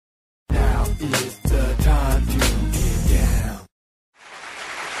It's the time to get down.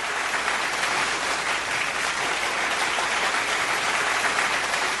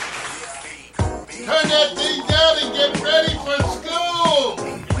 Turn that thing down and get ready for school.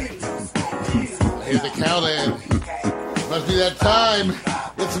 Here's the countdown. Must be that time.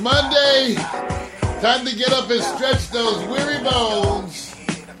 It's Monday. Time to get up and stretch those weary bones.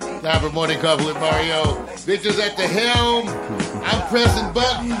 Time for Morning Coffee with Mario. Victor's at the helm. I'm pressing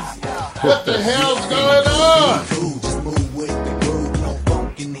buttons. What the hell's going on? Just move with the groove. No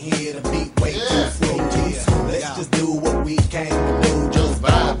funk in here. The beat way too slow. Let's just do what we came to do. Just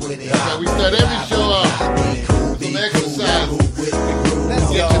vibe with it. That's how we start every show off. Some exercise.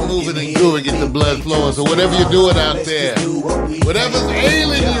 Get you moving and grooving. Get the blood flowing. So whatever you're doing out there, whatever's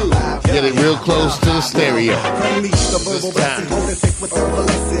ailing you, get it real close to the stereo. This time.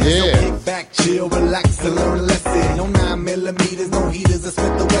 Yeah. Kick back, chill, relax, and learn a lesson. No 9mm, no heaters, a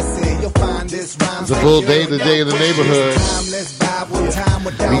Smith & Wesson. You'll find this rhyme. It's a full day today in the neighborhood.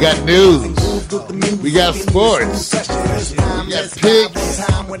 We got news. We got sports. We got pigs.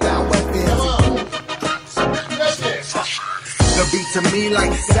 The beat to me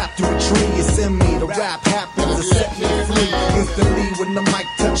like sap through a tree. It's in me. The rap happens to set me free. Instantly when the mic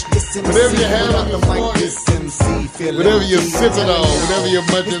touch this MC. Whatever you have on the the mic, morning, this MC. whatever you're sipping on, whatever you're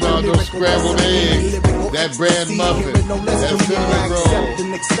munching on, those scrambled eggs, that bran muffin, that cinnamon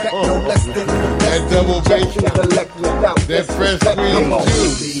roll, that double bacon, that fresh cream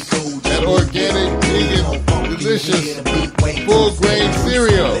juice, that organic, vegan, delicious, full grain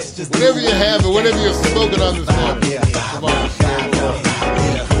cereal. Whatever you have and whatever you're smoking on this morning. Come on, share it up.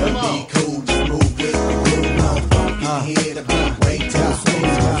 Come on.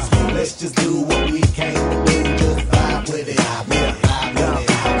 Let's just do what we came to do. Just vibe with it.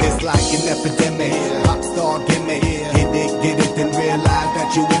 It's like an epidemic. Pop star gimmick. Get it, then realize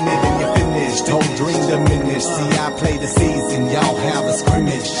that you in it and you're finished. Whole dream diminished. See, I play the season. Y'all have a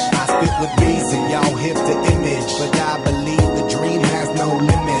scrimmage. I spit with reason. Y'all hit the image. But I believe the dream has no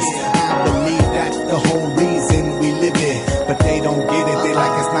limits. I believe that's the whole reason we live it. But they don't get it. They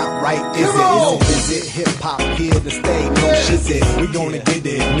like it's not right, is it? No visit. Hip-hop here to stay. No shizit. We gonna get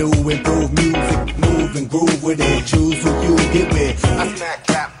it. New improved music. Move and groove with it. Choose who you get with. I smack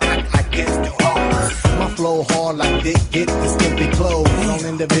rap back like it's too hard. My flow hard like Dick get the skimpy clothes on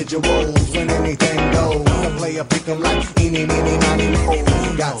individuals when anything goes. I play a pick 'em like eeny, meeny, miny, mo.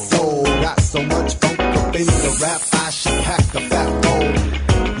 Got soul, got so much funk up in the rap. I should pack a fat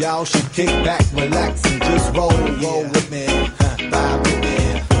bowl. Y'all should kick back, relax, and just roll with me, vibe with me,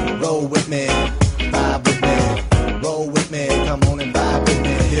 roll with me, vibe with me, roll with me. Come on and vibe with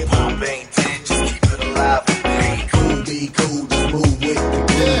me. Hip hop ain't dead, just keep it alive with me. Cool, be cool, just move with the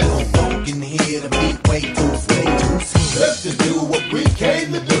groove. Funk in here, the beat way too slow. Let's just do what we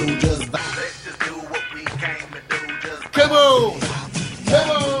came to do. Just vibe. Let's just do what we came to do. Just vibe. Come on. Come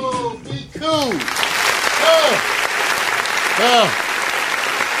on. Be cool. Oh. Oh.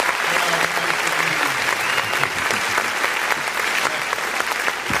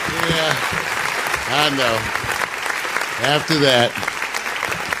 Yeah, I know. After that,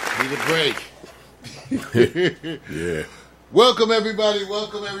 need a break. Yeah. Welcome everybody to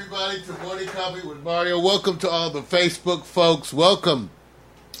Morning Coffee with Mario. Welcome to all the Facebook folks. Welcome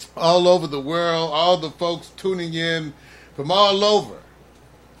all over the world, all the folks tuning in from all over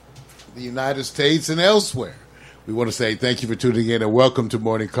the United States and elsewhere. We want to say thank you for tuning in and welcome to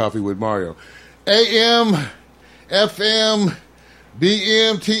Morning Coffee with Mario. AM, FM,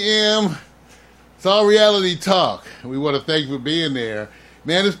 BM, TM, it's all reality talk. We want to thank you for being there.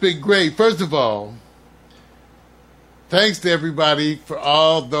 Man, it's been great. First of all, thanks to everybody for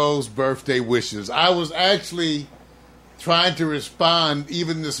all those birthday wishes. I was actually trying to respond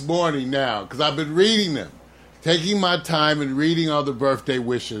even this morning now because I've been reading them, taking my time and reading all the birthday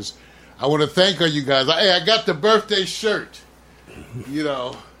wishes. I want to thank all you guys. Hey, I got the birthday shirt, you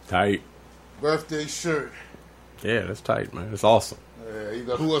know. Tight. Birthday shirt. Yeah, that's tight, man. It's awesome. You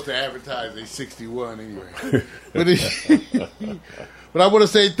know, who wants to advertise? They're 61 anyway. But I want to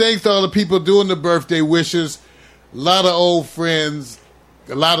say thanks to all the people doing the birthday wishes. A lot of old friends,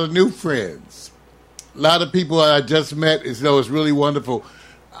 a lot of new friends, a lot of people I just met. It's really wonderful.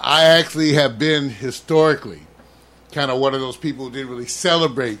 I actually have been historically kind of one of those people who didn't really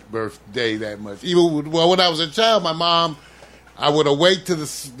celebrate birthday that much. When I was a child, my mom, I would awake to the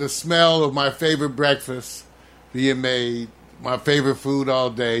smell of my favorite breakfast being made, my favorite food all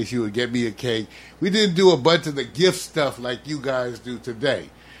day. She would get me a cake. We didn't do a bunch of the gift stuff like you guys do today.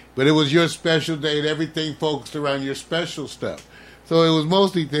 But it was your special day and everything focused around your special stuff. So it was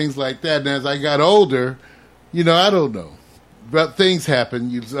mostly things like that. And as I got older, I don't know. but things happen.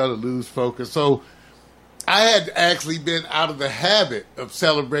 You sort of lose focus. So I had actually been out of the habit of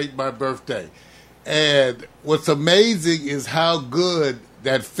celebrating my birthday. And what's amazing is how good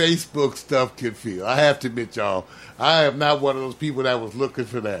that Facebook stuff can feel. I have to admit, y'all, I am not one of those people that was looking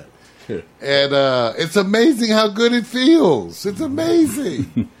for that. And it's amazing how good it feels. It's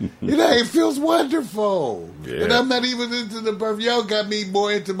amazing. It feels wonderful. Yeah. And I'm not even into the birthday. Y'all got me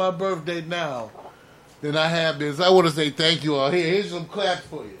more into my birthday now than I have been. So I want to say thank you all. Here's some claps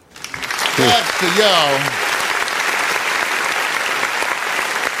for you. Claps to y'all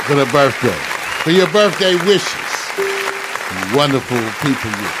for the birthday. For your birthday wishes. You wonderful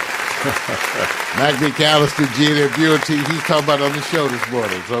people you. Mac McAllister, Gina, BOT, he's talking about on the show this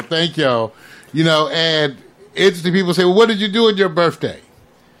morning. So thank y'all. And interesting people say, well, what did you do on your birthday?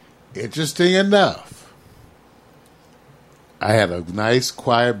 Interesting enough, I had a nice,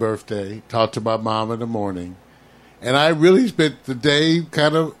 quiet birthday, talked to my mom in the morning, and I really spent the day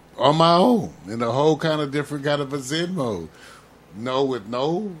kind of on my own, in a whole kind of different kind of a Zen mode. With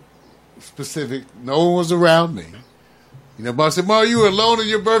no specific, no one was around me. But I said, Mar, you were alone on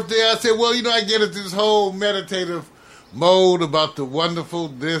your birthday? I said, well, I get into this whole meditative mode about the wonderful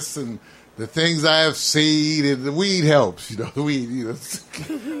this and the things I have seen, and the weed helps, the weed,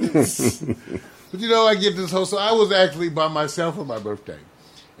 But, I get this whole, so I was actually by myself on my birthday.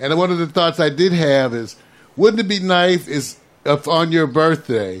 And one of the thoughts I did have is, wouldn't it be nice if on your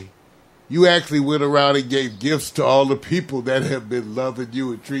birthday, you actually went around and gave gifts to all the people that have been loving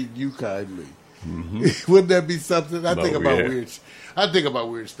you and treating you kindly? Mm-hmm. Wouldn't that be something? I think about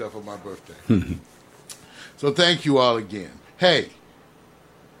weird stuff on my birthday. So thank you all again. Hey,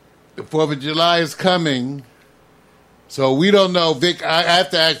 the 4th of July is coming, so we don't know, Vic. I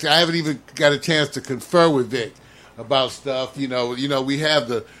haven't even got a chance to confer with Vic about stuff. We have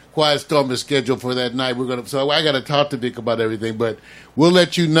the Quiet Storm scheduled for that night. So I got to talk to Vic about everything, but we'll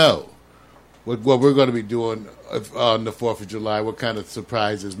let you know what we're going to be doing on the 4th of July, what kind of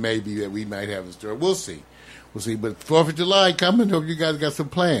surprises maybe that we might have in store. We'll see. But 4th of July coming, hope you guys got some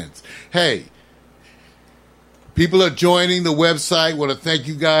plans. Hey, people are joining the website. Want to thank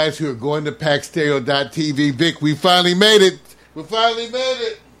you guys who are going to packstereo.tv. Vic, we finally made it.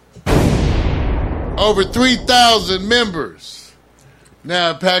 Over 3,000 members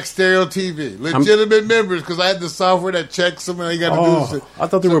now at Pack Stereo TV. Legitimate members, because I had the software that checks them and I got to do this. I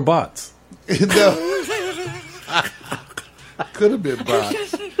thought they were bots. Could have been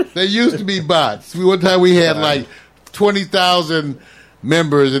bots. There used to be bots. One time we had like 20,000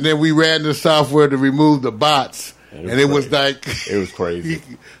 members, and then we ran the software to remove the bots, and it was like it was crazy,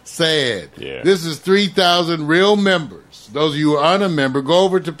 sad. Yeah. This is 3,000 real members. Those of you who aren't a member, go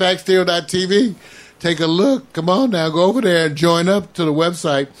over to packstereo.tv. Take a look. Come on now, go over there and join up to the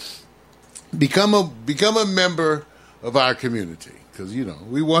website. Become a member of our community, because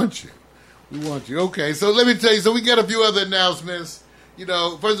we want you. Okay, so let me tell you. So we got a few other announcements.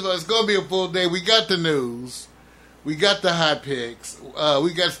 First of all, it's going to be a full day. We got the news. We got the hot picks.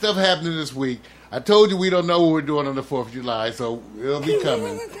 We got stuff happening this week. I told you we don't know what we're doing on the 4th of July, so it'll be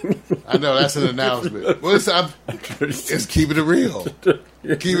coming. I know, that's an announcement. Well, it's keeping it real.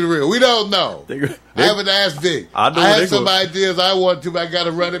 Keeping it real. We don't know. I haven't asked Vic. I have some ideas I want to, but I got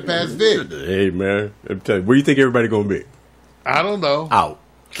to run it past Vic. Hey, man. Let me tell you, where do you think everybody going to be? I don't know. Out.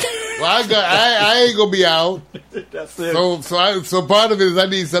 Well, I ain't gonna be out. That's it. So part of it is I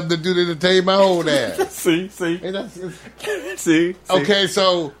need something to do to entertain my old ass. See. See. Okay,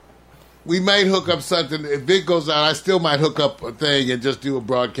 so we might hook up something. If Vic goes out, I still might hook up a thing and just do a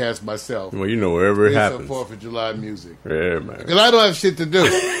broadcast myself. Well, wherever it happens. Some 4th of July music. Yeah, man. Because I don't have shit to do.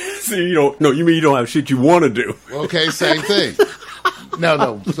 See, you mean you don't have shit you want to do? Okay, same thing.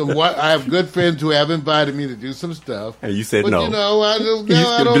 No. So I have good friends who have invited me to do some stuff. And you said but no. I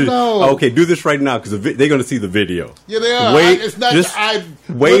don't know. Okay, do this right now because they're going to see the video. Yeah, they are. Wave, it's not. I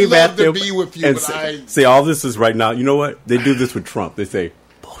wave would love at to them be with you, and but say all this is right now. You know what? They do this with Trump. They say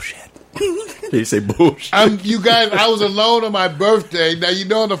bullshit. They say bullshit. You guys, I was alone on my birthday. Now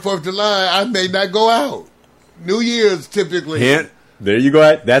on the 4th of July, I may not go out. New Year's typically. Hint. There you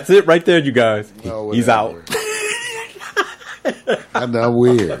go. That's it right there, you guys. He's out. I know, I'm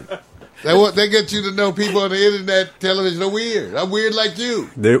weird. They get you to know people on the internet, television are weird. I'm weird like you.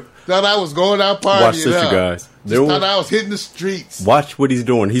 Thought I was going out partying. Watch this, you guys. Thought I was hitting the streets. Watch what he's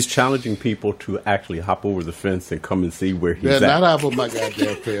doing. He's challenging people to actually hop over the fence and come and see where he's at. Not hop over my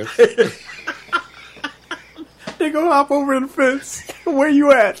goddamn fence. They gonna hop over the fence. Where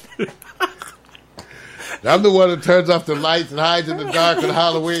you at? I'm the one that turns off the lights and hides in the dark on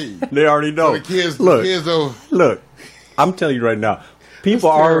Halloween. They already know. So the kids don't. Look, I'm telling you right now, People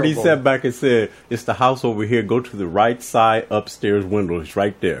That's already terrible. sat back and said, it's the house over here. Go to the right side upstairs window. It's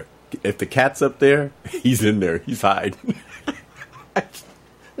right there. If the cat's up there, he's in there. He's hiding.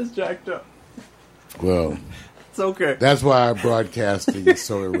 It's jacked up. Well, It's okay. that's why our broadcasting is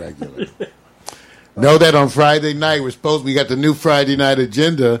so irregular. Know that on Friday night, we got the new Friday night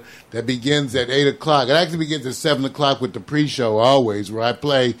agenda that begins at 8 o'clock. It actually begins at 7 o'clock with the pre-show always, where I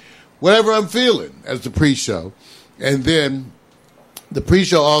play whatever I'm feeling as the pre-show. And then the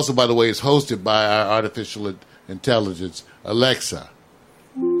pre-show also, by the way, is hosted by our artificial intelligence, Alexa.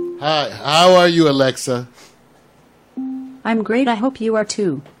 Hi, how are you, Alexa? I'm great. I hope you are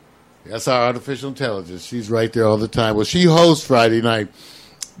too. That's our artificial intelligence. She's right there all the time. Well, she hosts Friday night,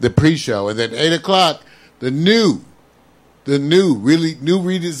 the pre-show, and then 8 o'clock, the new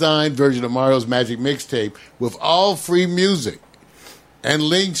redesigned version of Mario's Magic Mixtape with all free music and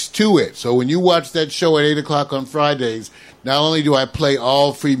links to it. So when you watch that show at 8 o'clock on Fridays, not only do I play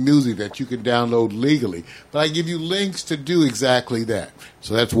all free music that you can download legally, but I give you links to do exactly that.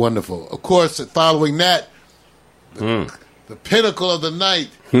 So that's wonderful. Of course, following that, the pinnacle of the night,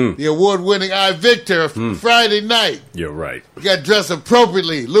 the award-winning I, Victor, Friday night. You're right. You got to dress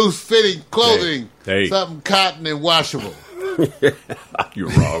appropriately, loose-fitting clothing, Hey. something cotton and washable. You're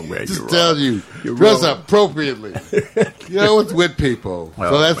wrong, man. Just You're tell wrong. you, You're dress wrong. appropriately. You know what's with people. Oh,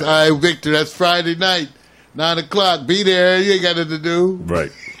 So that's man. I, Victor. That's Friday night, 9 o'clock. Be there. You ain't got nothing to do.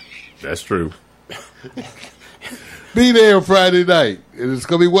 Right. That's true. Be there Friday night. It's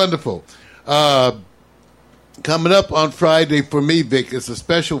going to be wonderful. Coming up on Friday for me, Vic, it's a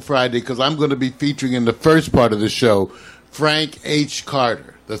special Friday because I'm going to be featuring in the first part of the show Frank H.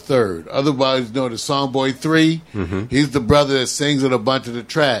 Carter III, otherwise known as Songboy 3. He's the brother that sings on a bunch of the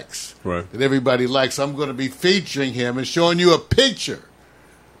tracks Right. that everybody likes. I'm going to be featuring him and showing you a picture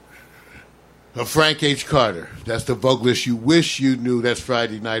of Frank H. Carter. That's the vocalist you wish you knew. That's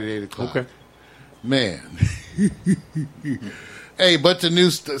Friday night at 8 o'clock. Okay. Man. Hey, but the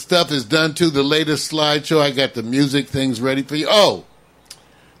new stuff is done too. The latest slideshow, I got the music things ready for you. Oh,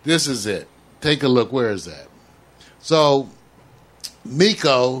 this is it. Take a look. Where is that? So,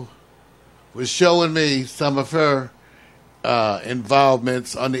 Miko was showing me some of her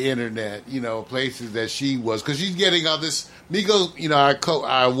involvements on the internet, you know, places that she was. Because she's getting all this. Miko, you know,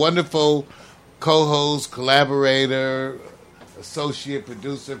 our wonderful co-host, collaborator, associate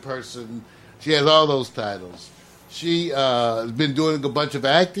producer person. She has all those titles. She has been doing a bunch of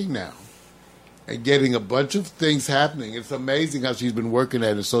acting now and getting a bunch of things happening. It's amazing how she's been working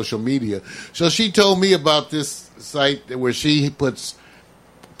at it in social media. So she told me about this site where she puts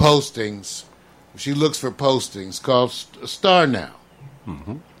postings. She looks for postings called Star Now.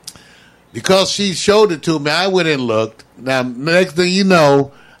 Because she showed it to me, I went and looked. Now, next thing you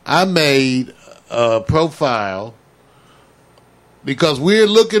know, I made a profile because we're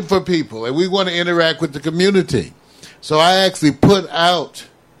looking for people and we want to interact with the community. So I actually put out,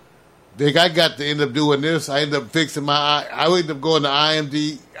 Vic, I got to end up doing this. I ended up fixing I ended up going to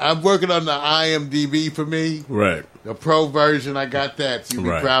IMDb. I'm working on the IMDb for me. Right. The pro version, I got that. So you'll be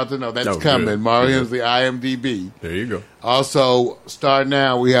Right. proud to know that's Oh, coming. good. Mario's the IMDb. There you go. Also, Star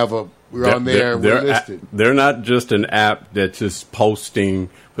Now, we're on there. We're listed. They're not just an app that's just posting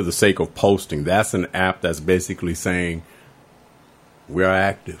for the sake of posting. That's an app that's basically saying we are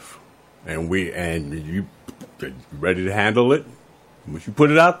active, and you ready to handle it. Once you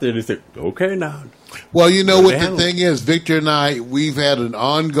put it out there, they say, "Okay, now." Well, you know Good what the handle. thing is, Victor and I, we've had an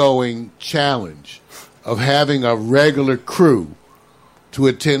ongoing challenge of having a regular crew to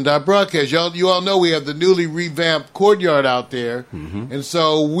attend our broadcast. You all know we have the newly revamped courtyard out there, and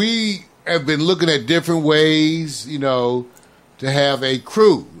so we have been looking at different ways, you know, to have a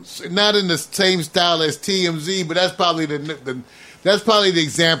crew. Not in the same style as TMZ, but that's probably that's probably the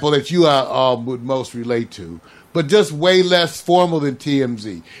example that you all would most relate to. But just way less formal than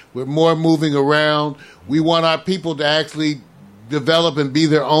TMZ. We're more moving around. We want our people to actually develop and be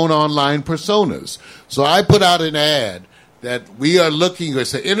their own online personas. So I put out an ad that we are looking, or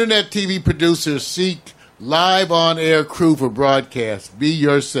say, internet TV producers seek live on-air crew for broadcast. Be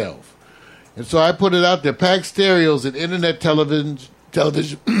yourself. And so I put it out there. Pack Stereo's an internet television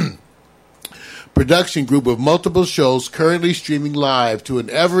production group of multiple shows currently streaming live to an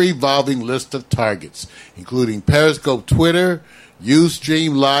ever-evolving list of targets, including Periscope, Twitter,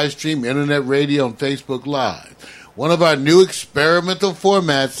 Ustream, Livestream, Internet Radio, and Facebook Live. One of our new experimental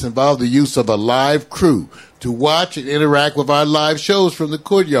formats involved the use of a live crew to watch and interact with our live shows from the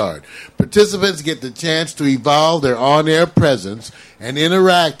courtyard. Participants get the chance to evolve their on-air presence and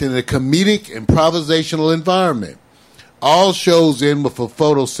interact in a comedic, improvisational environment. All shows end with a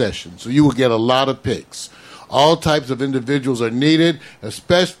photo session, so you will get a lot of pics. All types of individuals are needed,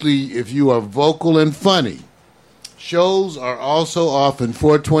 especially if you are vocal and funny. Shows are also often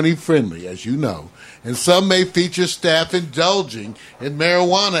 420 friendly, as you know, and some may feature staff indulging in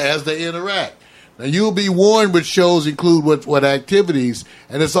marijuana as they interact. Now, you'll be warned which shows include what activities,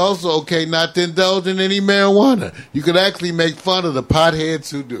 and it's also okay not to indulge in any marijuana. You could actually make fun of the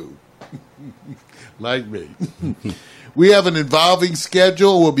potheads who do, like me. We have an evolving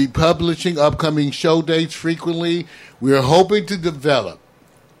schedule. We'll be publishing upcoming show dates frequently. We are hoping to develop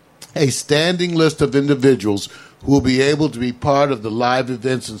a standing list of individuals who will be able to be part of the live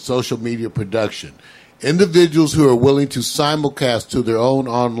events and social media production. Individuals who are willing to simulcast to their own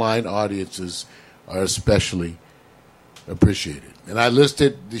online audiences are especially appreciated. And I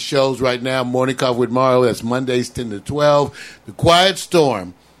listed the shows right now. Morning Coffee with Mario, that's Mondays 10 to 12. The Quiet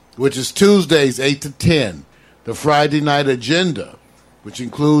Storm, which is Tuesdays 8 to 10. The Friday Night Agenda, which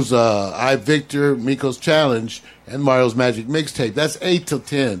includes I, Victor, Miko's Challenge, and Mario's Magic Mixtape. That's 8 till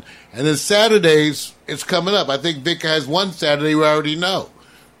 10. And then Saturdays, it's coming up. I think Vic has one Saturday we already know.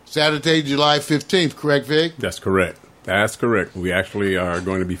 Saturday, July 15th, correct, Vic? That's correct. That's correct. We actually are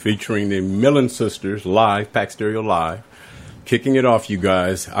going to be featuring the Millen Sisters live, Pack Stereo Live, kicking it off, you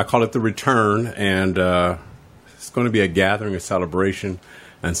guys. I call it The Return, and it's going to be a gathering, a celebration,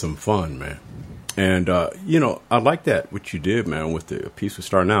 and some fun, man. And, I like that, what you did, man, with the piece we're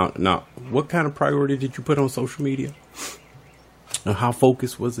starting out. Now, what kind of priority did you put on social media? And how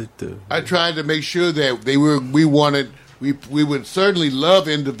focused was it? I tried to make sure that we would certainly love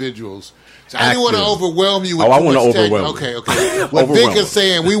individuals. So I didn't want to overwhelm you with I want to overwhelm you. Okay. What Vic is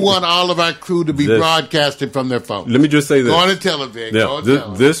saying, we want all of our crew to be broadcasting from their phone. Let me just say this. Go on and tell it, Vic.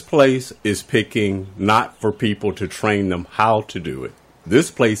 Yeah, this place is picking not for people to train them how to do it.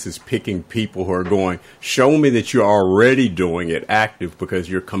 This place is picking people who are going, show me that you're already doing it active because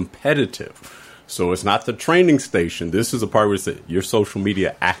you're competitive. So it's not the training station. This is a part where it's your social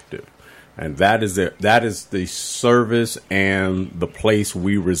media active. And that is the service and the place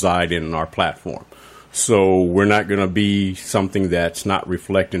we reside in our platform. So we're not going to be something that's not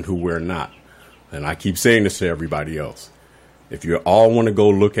reflecting who we're not. And I keep saying this to everybody else. If you all want to go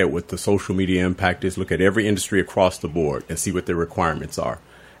look at what the social media impact is, look at every industry across the board and see what their requirements are.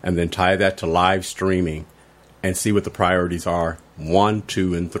 And then tie that to live streaming and see what the priorities are, 1,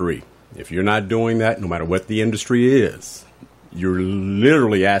 2, and 3. If you're not doing that, no matter what the industry is, you're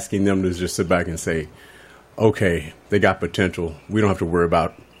literally asking them to just sit back and say, okay, they got potential. We don't have to worry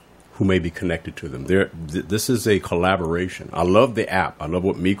about who may be connected to them. This is a collaboration. I love the app. I love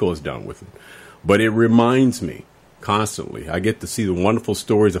what Miko has done with it. But it reminds me constantly. I get to see the wonderful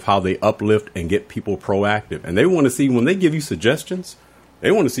stories of how they uplift and get people proactive. And they want to see, when they give you suggestions, they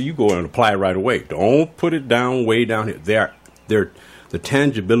want to see you go and apply it right away. Don't put it down way down here. The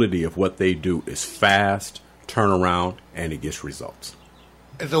tangibility of what they do is fast, turn around, and it gets results.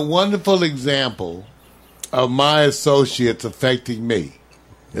 It's a wonderful example of my associates affecting me.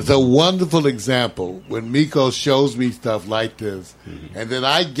 It's a wonderful example when Miko shows me stuff like this, and then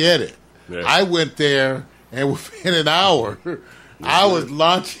I get it. Yeah. I went there, and within an hour, I was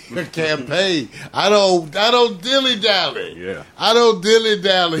launching a campaign. I don't dilly-dally. Yeah. I don't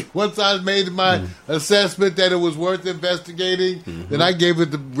dilly-dally. Once I made my assessment that it was worth investigating, then I gave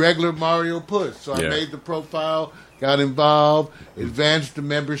it the regular Mario push. So I made the profile, got involved, advanced the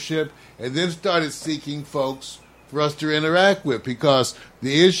membership, and then started seeking folks for us to interact with. Because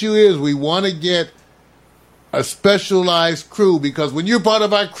the issue is we want to get a specialized crew, because when you're part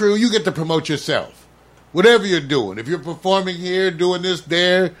of our crew, you get to promote yourself. Whatever you're doing, if you're performing here, doing this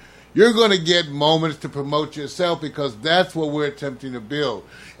there, you're going to get moments to promote yourself, because that's what we're attempting to build.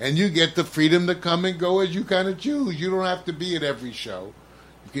 And you get the freedom to come and go as you kind of choose. You don't have to be at every show.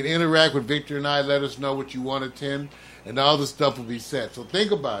 You can interact with Victor and I, let us know what you want to attend, and all the stuff will be set. So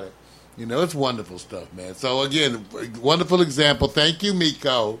think about it. It's wonderful stuff, man. So again, wonderful example. Thank you,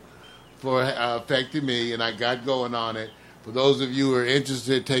 Miko, for affecting me, and I got going on it. For those of you who are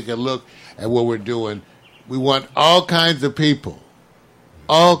interested, take a look at what we're doing. We want all kinds of people.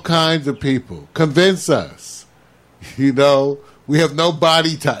 All kinds of people. Convince us. We have no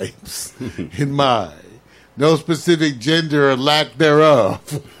body types in mind. No specific gender or lack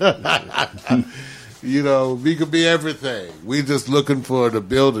thereof. We could be everything. We're just looking to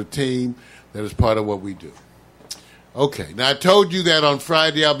build a team that is part of what we do. Okay. Now, I told you that on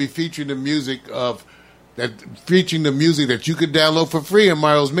Friday I'll be featuring the music that you could download for free on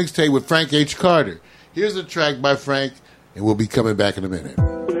Mario's Mixtape with Frank H. Carter. Here's a track by Frank, and we'll be coming back in a minute.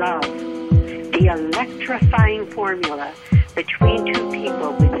 Love, the electrifying formula between two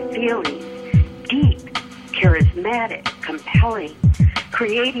people with feelings, deep, charismatic, compelling,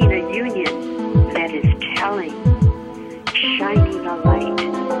 creating a union that is telling, shining a light,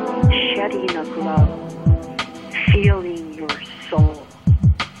 shedding a glow, feeling your soul.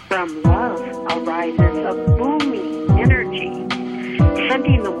 From love arises a booming energy,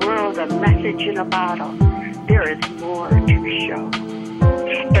 sending the world a message in a bottle. There is more to show.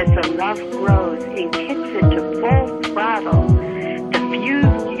 As the love grows and kicks into full throttle, the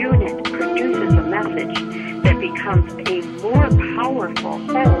fused unit produces a message that becomes a more powerful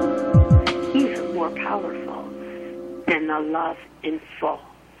whole, even more powerful than the love in full.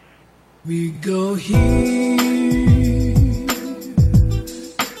 We go here,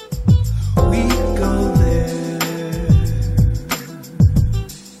 we go there,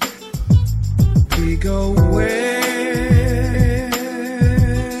 we go where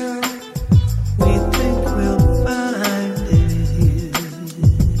we think we'll find it.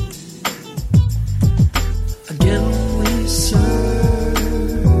 Again we search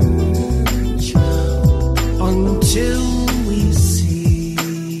until we see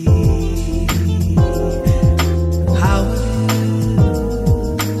how it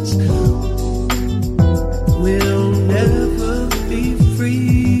is. We'll never be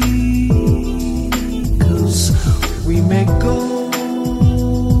free, 'cause we make goals,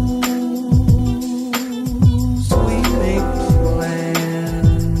 we make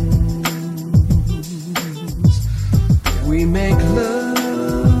plans, we make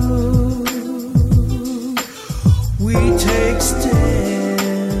love, we take stands,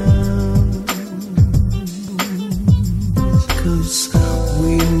 'cause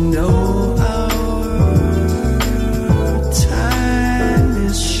we know our time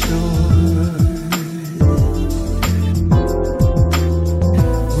is short.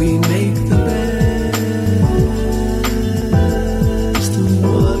 We make the best of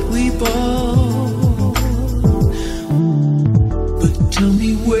what we bought. But tell me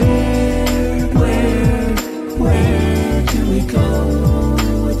where do we go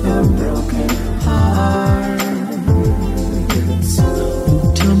with our broken hearts?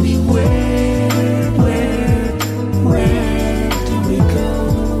 Tell me where do we go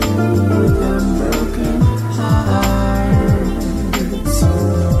with our broken hearts?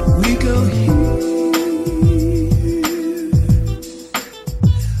 We go here,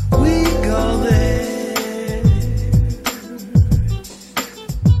 we go there,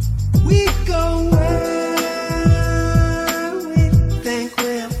 we go where we think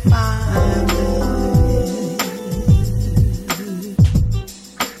we'll find it.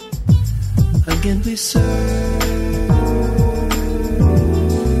 Again we search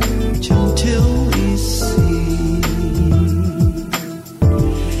until we see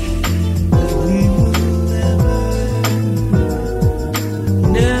that we will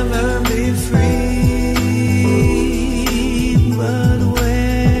never be free. But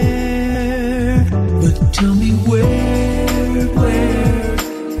where? But tell me where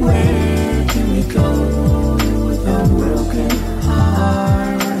do we go with our broken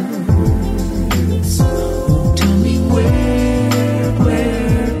hearts? Tell me where do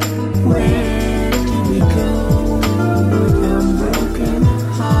we go with our broken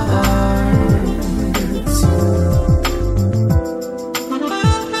hearts?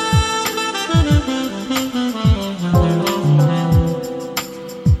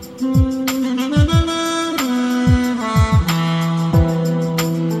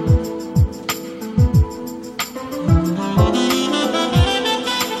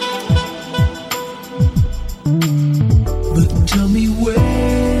 But tell me where do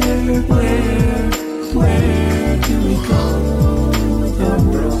we go with our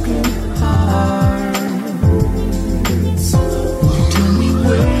broken hearts? Tell me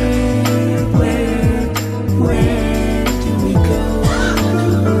where do we go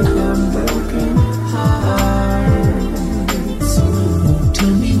with our broken hearts?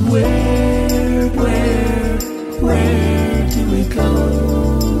 Tell me where do we go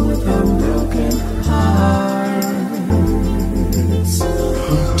with our broken hearts?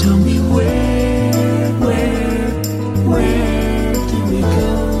 Tell me where do we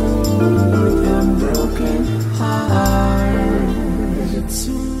go with our broken hearts?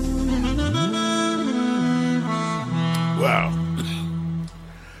 Wow.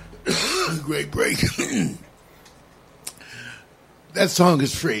 Great break. That song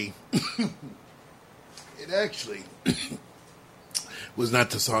is free. It actually was not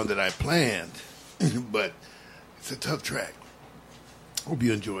the song that I planned, but it's a tough track. Hope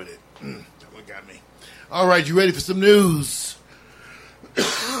you enjoyed it. That one got me. All right, you ready for some news?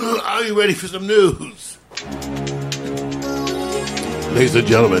 Are you ready for some news? Ladies and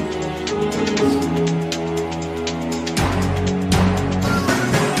gentlemen,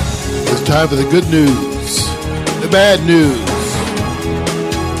 it's time for the good news. the bad news,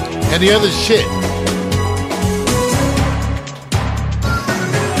 and the other shit.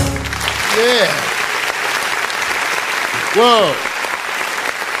 Yeah. Whoa.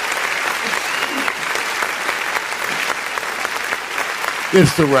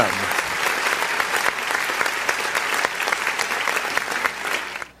 It's the rap.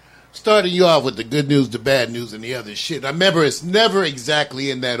 Starting you off with the good news, the bad news, and the other shit. I remember it's never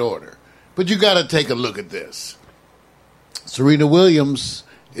exactly in that order, but you got to take a look at this. Serena Williams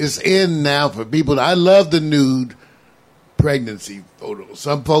is in now for people. I love the nude pregnancy photos.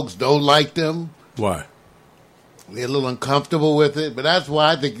 Some folks don't like them. Why? They're a little uncomfortable with it, but that's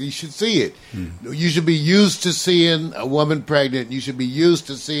why I think you should see it. You should be used to seeing a woman pregnant. You should be used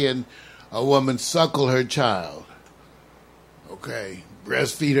to seeing a woman suckle her child. Okay,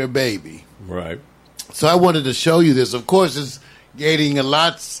 breastfeed her baby. Right. So I wanted to show you this. Of course, it's gaining a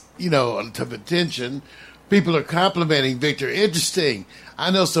lot, of attention. People are complimenting Victor. Interesting.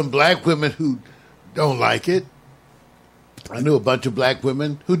 I know some black women who don't like it. I know a bunch of black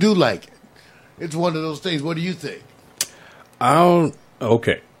women who do like it. It's one of those things. What do you think?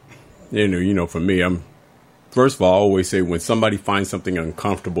 Okay. For me, first of all, I always say when somebody finds something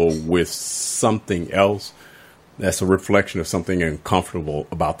uncomfortable with something else, that's a reflection of something uncomfortable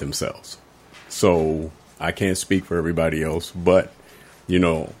about themselves. So I can't speak for everybody else, but,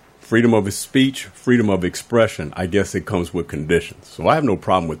 freedom of speech, freedom of expression, I guess it comes with conditions. So I have no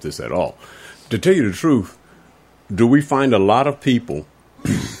problem with this at all. To tell you the truth, do we find a lot of people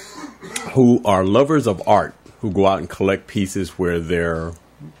who are lovers of art, who go out and collect pieces where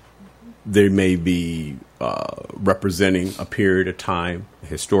they may be representing a period of time, a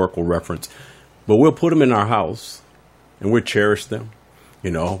historical reference, but we'll put them in our house and we'll cherish them,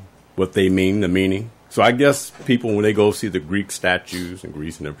 what they mean, the meaning. So I guess people, when they go see the Greek statues in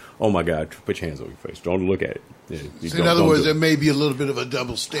Greece and them, oh my God, put your hands over your face. Don't look at it. So in other words, there may be a little bit of a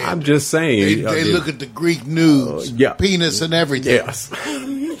double standard. I'm just saying. They look at the Greek nudes, penis and everything. Yes.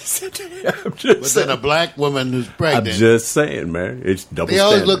 But then a black woman who's pregnant. I'm just saying, man. It's double They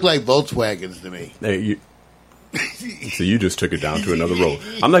standard. always look like Volkswagens to me. So you just took it down to another road.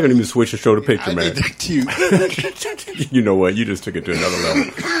 I'm not going to even switch and show the picture, man. I think that's cute. You know what? You just took it to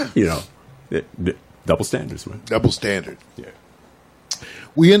another level. Double standards, man. Double standard. Yeah.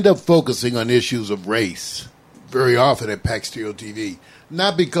 We end up focusing on issues of race very often at Pax Stereo TV,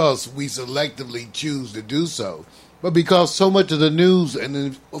 not because we selectively choose to do so, but because so much of the news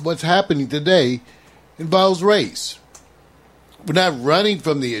and what's happening today involves race. We're not running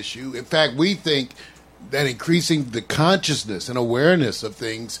from the issue. In fact, we think that increasing the consciousness and awareness of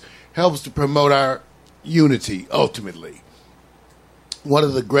things helps to promote our unity, ultimately. One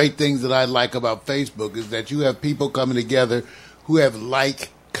of the great things that I like about Facebook is that you have people coming together who have like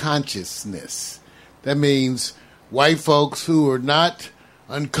consciousness. That means white folks who are not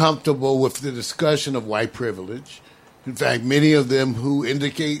uncomfortable with the discussion of white privilege. In fact, many of them who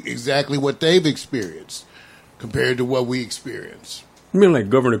indicate exactly what they've experienced compared to what we experience. You mean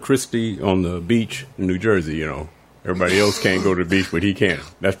like Governor Christie on the beach in New Jersey, Everybody else can't go to the beach, but he can.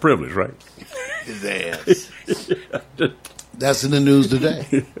 That's privilege, right? His ass. That's in the news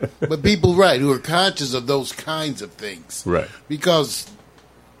today. But people, right, who are conscious of those kinds of things. Right. Because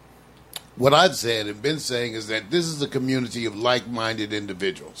what I've said and been saying is that this is a community of like-minded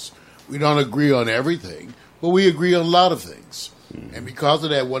individuals. We don't agree on everything, but we agree on a lot of things. And because of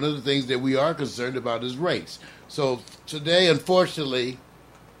that, one of the things that we are concerned about is race. So today, unfortunately,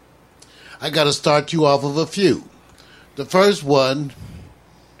 I got to start you off of a few. The first one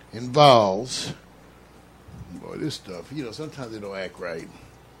involves... Boy, this stuff, sometimes they don't act right.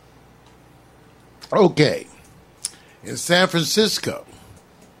 Okay. In San Francisco,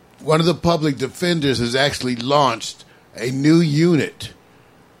 one of the public defenders has actually launched a new unit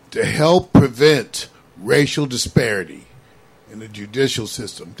to help prevent racial disparity in the judicial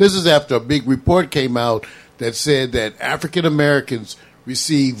system. This is after a big report came out that said that African Americans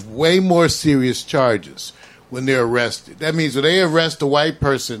receive way more serious charges when they're arrested. That means when they arrest a white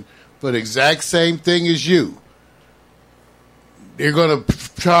person for the exact same thing as you, they're going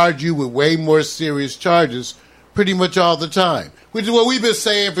to charge you with way more serious charges pretty much all the time, which is what we've been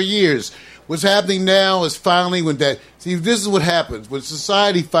saying for years. What's happening now is finally see, this is what happens. When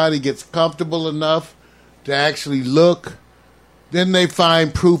society finally gets comfortable enough to actually look, then they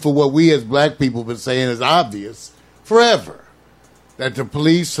find proof of what we as black people have been saying is obvious forever, that the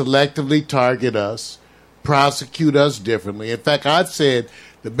police selectively target us, prosecute us differently. In fact, I've said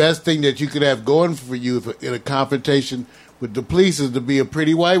the best thing that you could have going for you in a confrontation with the police is to be a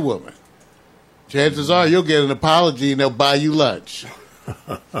pretty white woman. Chances are you'll get an apology and they'll buy you lunch.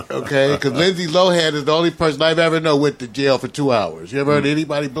 Okay, because Lindsay Lohan is the only person I've ever known went to jail for 2 hours. You ever heard of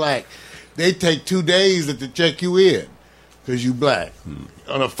anybody black? They take 2 days to check you in because you black.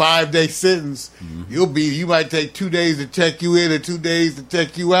 On a 5-day sentence, you might take 2 days to check you in and 2 days to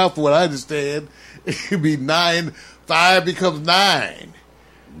check you out. For what I understand, it could be 9. 5 becomes 9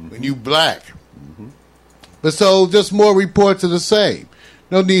 when you black. But so just more reports of the same.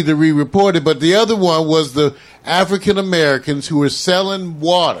 No need to re-report it. But the other one was the African Americans who were selling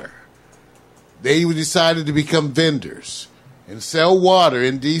water. They decided to become vendors and sell water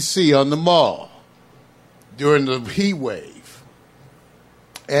in D.C. on the mall during the heat wave.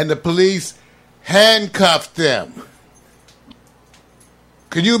 And the police handcuffed them.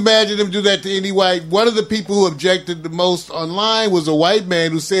 Can you imagine them do that to any white? One of the people who objected the most online was a white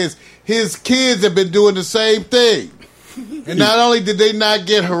man who says his kids have been doing the same thing. And not only did they not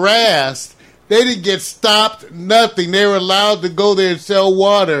get harassed, they didn't get stopped, nothing. They were allowed to go there and sell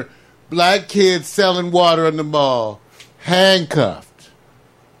water. Black kids selling water in the mall, handcuffed.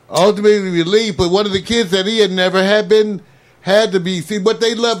 Ultimately relieved, but one of the kids that he had never had to be. See, what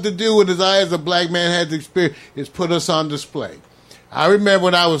they love to do, and as I as a black man had to experience, is put us on display. I remember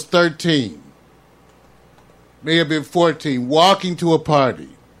when I was 13, may have been 14, walking to a party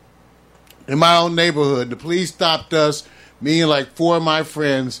in my own neighborhood. The police stopped us, me and like 4 of my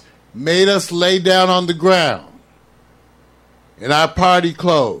friends, made us lay down on the ground. And our party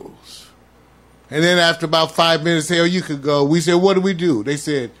closed. And then after about 5 minutes, they said, oh, you could go. We said, what do we do? They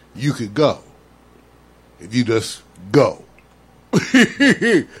said, you could go. If you just go.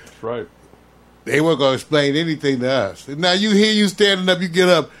 That's right. They weren't going to explain anything to us. And now you standing up, you get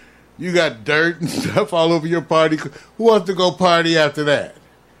up, you got dirt and stuff all over your party. Who wants to go party after that?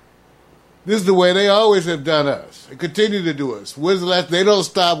 This is the way they always have done us and continue to do us. When's the last? They don't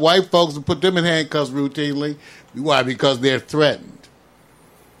stop white folks and put them in handcuffs routinely. Why? Because they're threatened.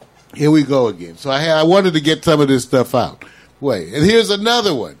 Here we go again. So I wanted to get some of this stuff out. Wait, and here's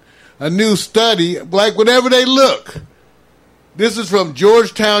another one. A new study, like whenever they look. This is from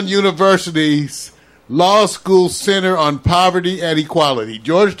Georgetown University's Law School Center on Poverty and Equality.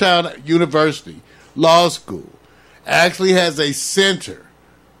 Georgetown University Law School actually has a center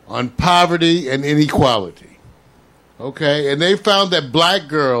on poverty and inequality. Okay? And they found that black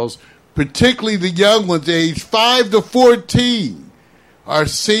girls, particularly the young ones aged 5 to 14, are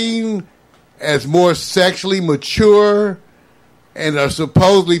seen as more sexually mature and are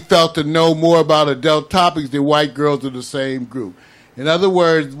supposedly felt to know more about adult topics than white girls in the same group. In other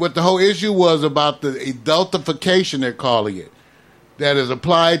words, what the whole issue was about the adultification, they're calling it, that is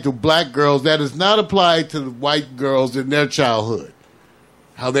applied to black girls, that is not applied to the white girls in their childhood.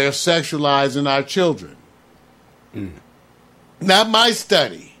 How they're sexualizing our children. Not my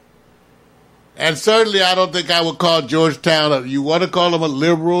study. And certainly I don't think I would call Georgetown, you want to call them a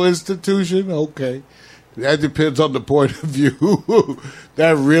liberal institution? Okay. That depends on the point of view.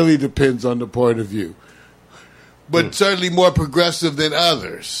 That really depends on the point of view. But certainly more progressive than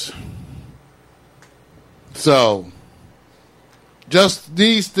others. So, just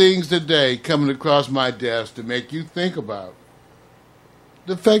these things today coming across my desk to make you think about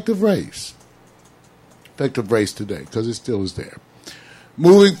the effect of race. Effect of race today, because it still is there.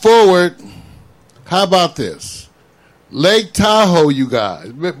 Moving forward, how about this? Lake Tahoe, you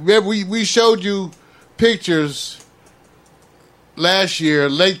guys. Remember, we showed you pictures last year.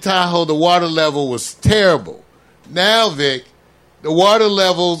 Lake Tahoe, the water level was terrible. Now, Vic, the water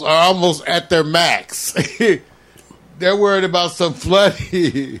levels are almost at their max. They're worried about some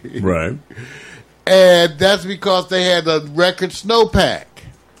flooding. Right. And that's because they had a record snowpack.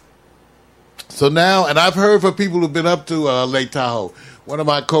 So now, and I've heard from people who've been up to Lake Tahoe. One of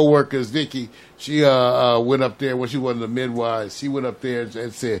my coworkers, Vicky, she went up there when she was in the midwives. She went up there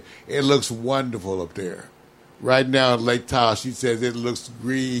and said, it looks wonderful up there. Right now in Lake Tahoe, she says it looks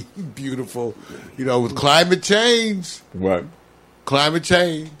green, beautiful. You know, with climate change. Right. Climate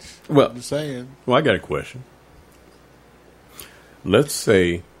change. Well, I'm saying. Well, I got a question. Let's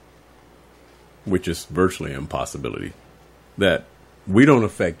say, which is virtually an impossibility, that we don't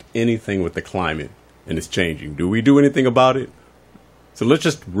affect anything with the climate and it's changing. Do we do anything about it? So let's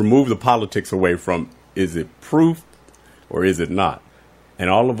just remove the politics away from, is it proof or is it not? And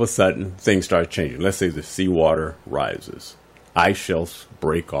all of a sudden, things start changing. Let's say the seawater rises. Ice shelves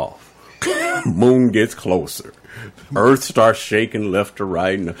break off. Moon gets closer. Earth starts shaking left to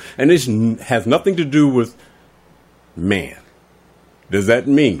right. And this has nothing to do with man. Does that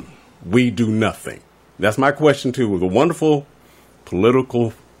mean we do nothing? That's my question, too. The wonderful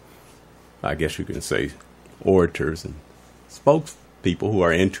political, I guess you can say, orators and spokespeople who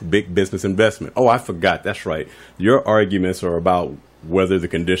are into big business investment. Oh, I forgot. That's right. Your arguments are about weather the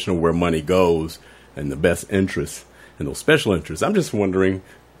condition of where money goes and the best interests and those special interests. I'm just wondering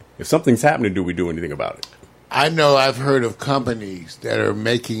if something's happening, do we do anything about it? I know I've heard of companies that are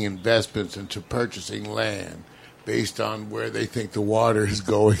making investments into purchasing land based on where they think the water is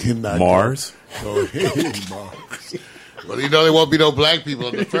going and not Mars? going Mars. Well, there won't be no black people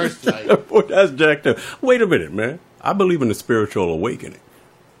in the first place. Boy, that's jacked up. Wait a minute, man. I believe in the spiritual awakening.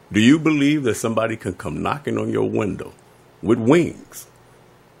 Do you believe that somebody can come knocking on your window with wings?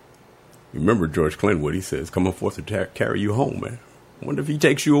 You remember George Clinton, what he says, coming forth to carry you home, man. I wonder if he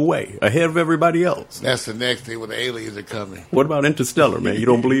takes you away ahead of everybody else. That's the next thing when the aliens are coming. What about Interstellar, man? You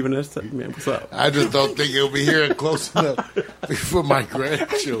don't believe in that stuff? Man, what's up? I just don't think it'll be here close enough for my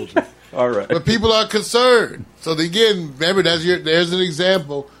grandchildren. All right. But people are concerned. So again, remember, there's an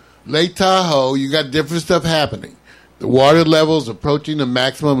example. Lake Tahoe, you got different stuff happening. The water level's approaching the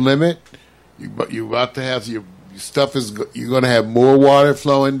maximum limit. You're about to have your stuff you're going to have more water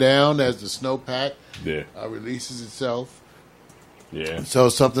flowing down as the snowpack releases itself. Yeah. So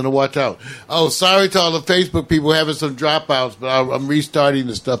something to watch out. Oh, sorry to all the Facebook people having some dropouts, but I'm restarting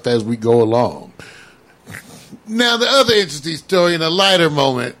the stuff as we go along. Now, the other interesting story in a lighter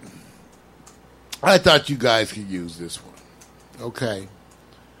moment, I thought you guys could use this one. Okay.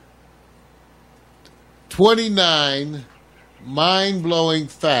 29 mind-blowing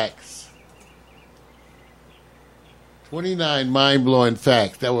facts. 29 mind-blowing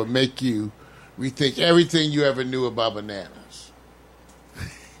facts that would make you rethink everything you ever knew about bananas.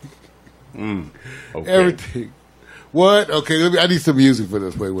 Okay. Everything. What? Okay, I need some music for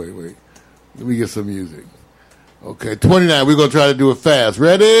this. Wait. Let me get some music. Okay, 29. We're going to try to do it fast.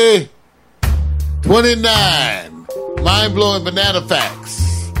 Ready? 29 mind-blowing banana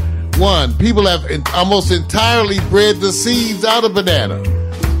facts. 1. People have almost entirely bred the seeds out of banana.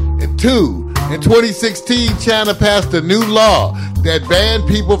 And 2. In 2016, China passed a new law that banned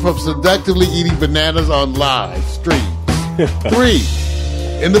people from seductively eating bananas on live streams. 3.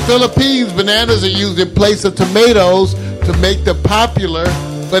 In the Philippines, bananas are used in place of tomatoes to make the popular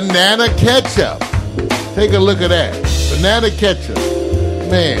banana ketchup. Take a look at that. Banana ketchup.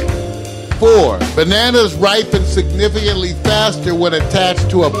 Man. 4. Bananas ripen significantly faster when attached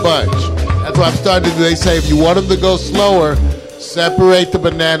to a bunch. That's what I'm starting to do. They say if you want them to go slower, separate the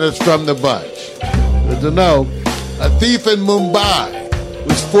bananas from the bunch. Good to know. A thief in Mumbai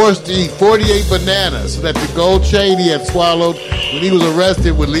was forced to eat 48 bananas so that the gold chain he had swallowed when he was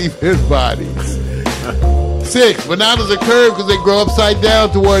arrested would leave his body. 6. Bananas are curved because they grow upside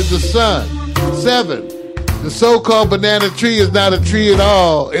down towards the sun. 7. The so-called banana tree is not a tree at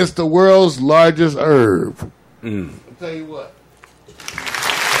all. It's the world's largest herb. I'll tell you what.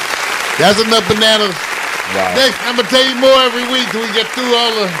 That's enough bananas. Wow. Next, I'm going to tell you more every week till we get through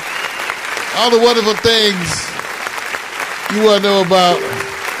all the wonderful things you want to know about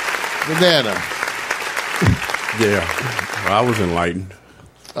banana. Yeah. I was enlightened.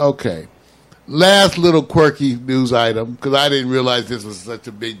 Okay. Last little quirky news item, because I didn't realize this was such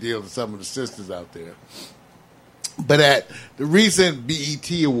a big deal to some of the sisters out there. But at the recent BET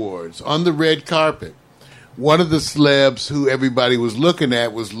Awards, on the red carpet, one of the celebs who everybody was looking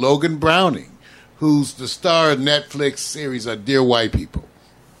at was Logan Browning, who's the star of Netflix series Dear White People.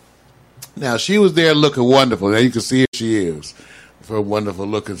 Now, she was there looking wonderful. Now, you can see here she is, with her wonderful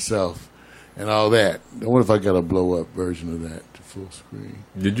looking self and all that. I wonder if I got a blow-up version of that to full screen.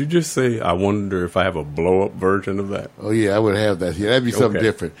 Did you just say, I wonder if I have a blow-up version of that? Oh, yeah, I would have that. Yeah, that'd be something Okay.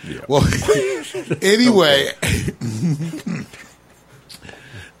 different. Yeah. Well, anyway,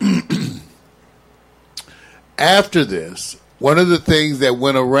 after this, one of the things that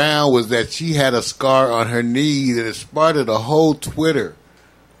went around was that she had a scar on her knee that it sparked a whole Twitter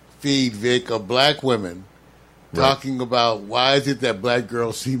feed, Vic, of black women talking about why is it that black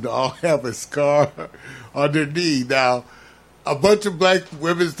girls seem to all have a scar on their knee. Now, a bunch of black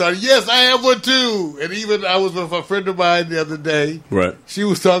women started, yes, I have one too. And even I was with a friend of mine the other day. Right. She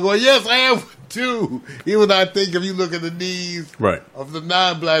was talking about, yes, I have one too. Even I think if you look at the knees Right. of the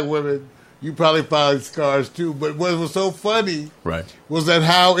non-black women, you probably find scars too. But what was so funny Right. was that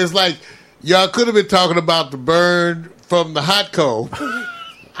how it's like, y'all could have been talking about the burn from the hot comb.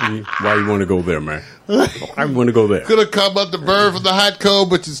 Why you want to go there, man? I want to go there. Could have come up the burn from the hot comb,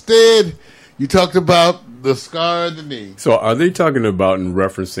 but instead you talked about the scar on the knee. So are they talking about and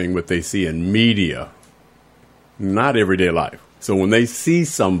referencing what they see in media, not everyday life? So when they see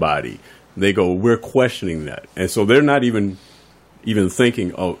somebody, they go, we're questioning that. And so they're not even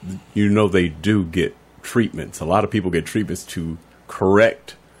thinking, oh, they do get treatments. A lot of people get treatments to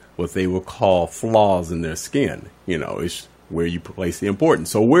correct what they will call flaws in their skin. It's where you place the importance.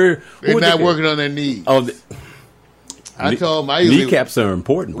 So They're not working on their knees. Oh, I told him I usually, kneecaps are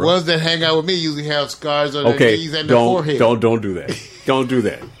important, bro. ones that hang out with me usually have scars on their knees and their forehead. Don't do that. Don't do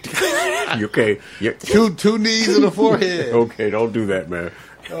that. Okay, Two knees and a forehead. okay, don't do that, man.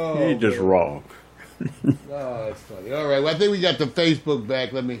 You're just wrong. Oh, that's funny. All right, well, I think we got the Facebook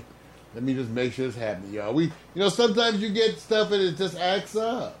back. Let me just make sure it's happening, y'all. Sometimes you get stuff and it just acts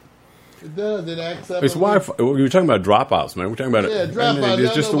up. It does. It acts up. It's why we were talking about dropouts, man. We're talking about dropouts.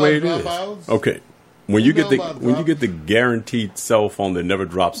 It's just the way it is. Dropouts. Okay, when you get the guaranteed cell phone that never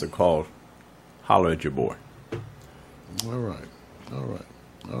drops a call, holler at your boy. All right.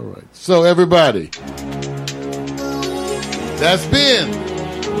 So everybody, that's been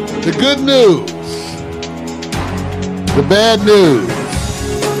the good news, the bad news,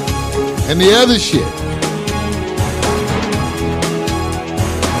 and the other shit.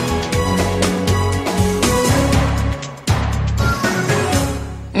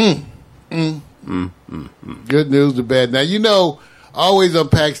 Good news, the bad. Now, always on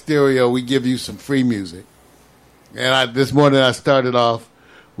Pack Stereo, we give you some free music. And this morning I started off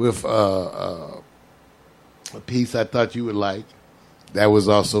with a piece I thought you would like. That was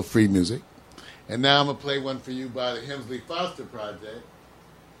also free music. And now I'm going to play one for you by the Hemsley Foster Project.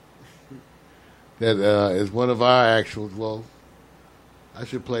 That is one of our actuals. Well, I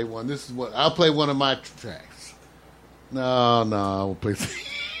should play one. I'll play one of my tracks. No, I won't play.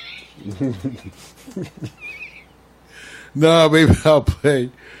 No, maybe I'll play.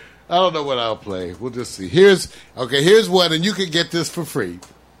 I don't know what I'll play. We'll just see. Here's one, and you can get this for free.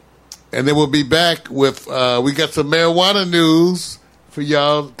 And then we'll be back with, we got some marijuana news for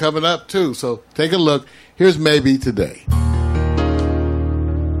y'all coming up too. So take a look. Here's Maybe Today.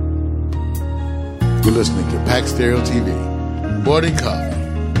 You're listening to Pack Stereo TV. Morning Coffee.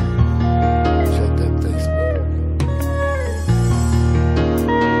 Check that Facebook.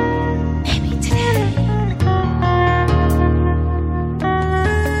 Maybe today.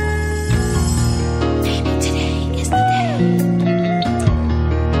 Maybe today is the day.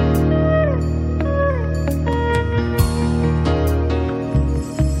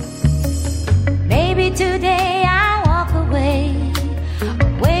 Maybe today I walk away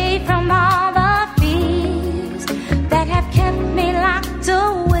from all the fears that have kept me locked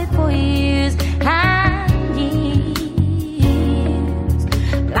away for years and years.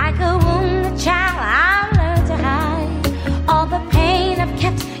 Like a wounded child, I've learned to hide all the pain I've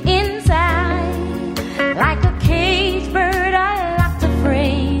kept inside. Like a caged bird, I'm locked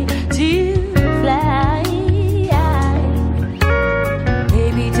afraid to fly.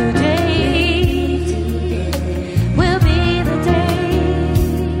 Maybe today will be the day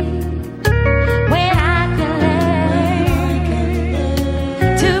when I can learn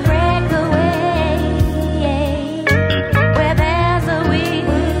to break away. Where there's a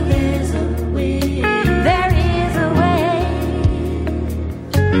will, there is a way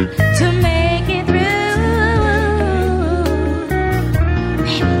to make it through.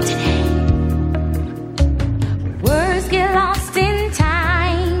 Maybe today. Words get lost in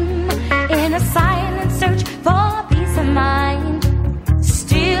time, in a silent search for peace of mind.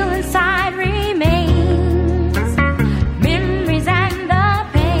 Still inside remains memories and the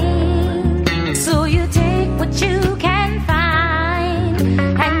pain. So you take what you can find,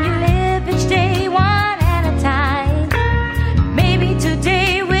 and you live each day one at a time. Maybe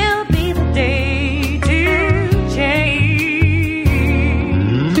today will be the day to change.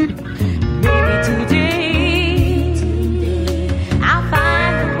 Maybe today I'll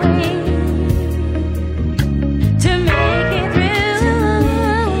find a way to make it through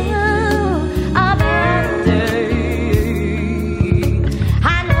a better day. I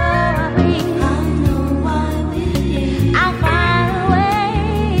know I will. I'll find a way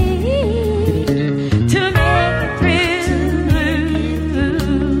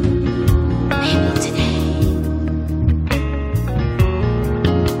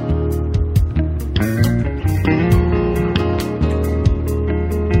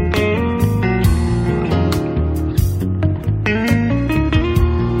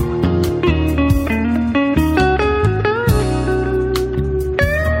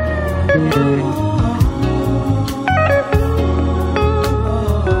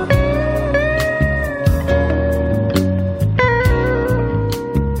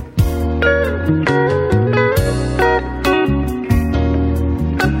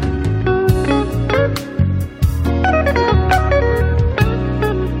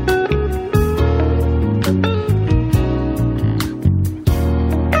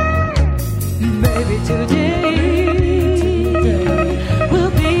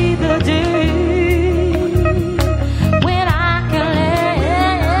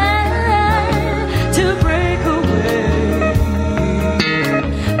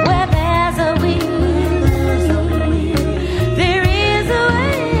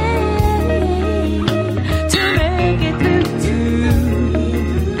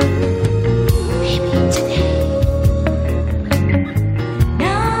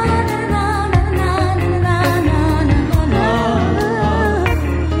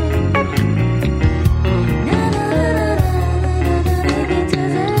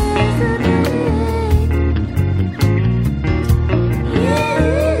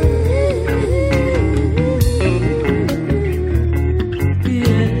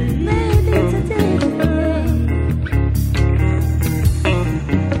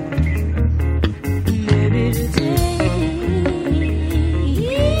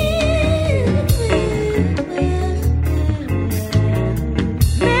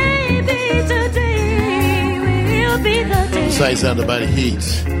Nice Out Nobody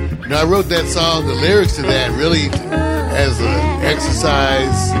Heats. You know, I wrote that song, the lyrics to that really as an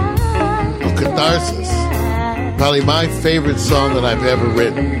exercise of catharsis. Probably my favorite song that I've ever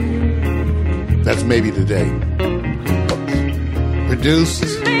written. That's Maybe Today. Produced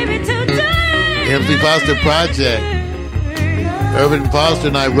Emsley Foster Project. Urban Foster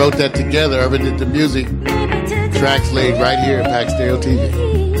and I wrote that together. Urban did the music. Tracks laid right here at Pack Stereo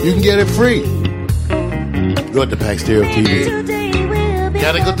TV. You can get it free. Go to Pack Stereo TV.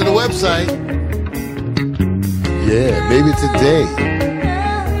 Gotta go to the website. Yeah, Maybe Today.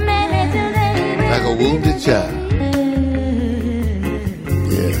 Like a wounded child.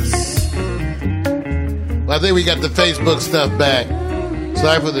 Yes. Well, I think we got the Facebook stuff back.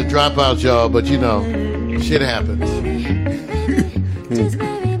 Sorry for the dropouts, y'all, but you know, shit happens.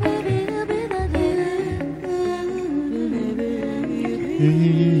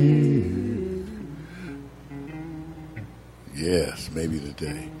 Yes, Maybe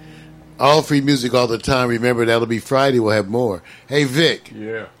Today. All free music all the time. Remember, that'll be Friday. We'll have more. Hey, Vic.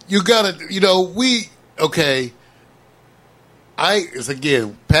 Yeah. You gotta, okay. It's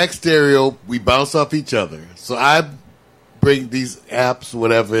again, Pack Stereo, we bounce off each other. So I bring these apps,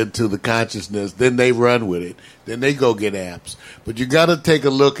 whatever, into the consciousness. Then they run with it. Then they go get apps. But you gotta take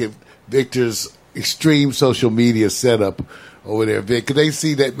a look at Victor's extreme social media setup over there, Vic. Cause they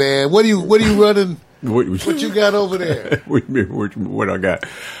see that, man. What are you running? What you got over there? What I got?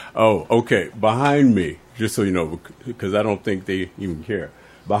 Oh, okay. Behind me, just so you know, because I don't think they even care.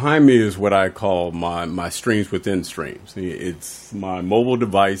 Behind me is what I call my streams within streams. It's my mobile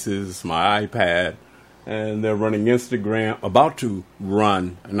devices, my iPad, and they're running Instagram, about to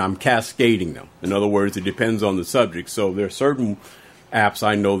run, and I'm cascading them. In other words, it depends on the subject. So there are certain apps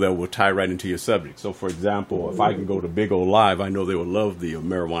I know that will tie right into your subject. So, for example, if I can go to Big O Live, I know they will love the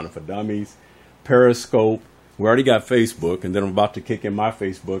Marijuana for Dummies. Periscope. We already got Facebook, and then I'm about to kick in my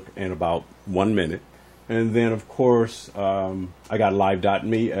Facebook in about 1 minute. And then, of course, I got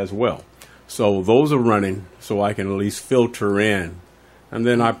Live.me as well. So those are running so I can at least filter in. And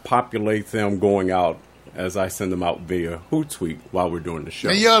then I populate them going out as I send them out via Hootsuite while we're doing the show.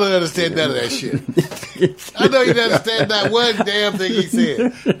 And y'all don't understand none of that shit. I know you don't understand not one damn thing he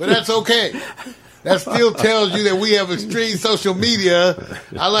said, but that's okay. That still tells you that we have extreme social media.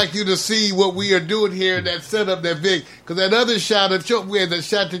 I like you to see what we are doing here in that setup, that Vic. Because that other shot, we had the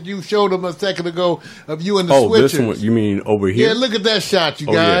shot that you showed them a second ago of you and the switchers. This one, you mean over here? Yeah, look at that shot, you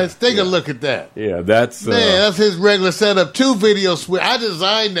guys. Take a look at that. Yeah, that's... Man, that's his regular setup. 2 video switch. I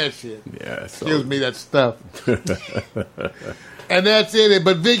designed that shit. Yeah. Excuse me, that stuff. And that's it.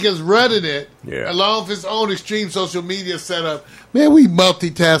 But Vic is running it along with his own extreme social media setup. Man, we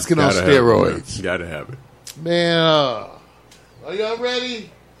multitasking on steroids. Gotta have it. Man, are y'all ready?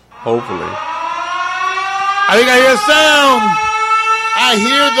 Hopefully. I think I hear sound. I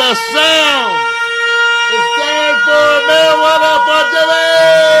hear the sound. It's time for Marijuana for Dummies.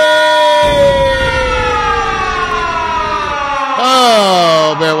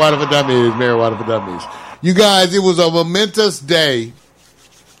 Oh, Marijuana for Dummies. Marijuana for Dummies. You guys, it was a momentous day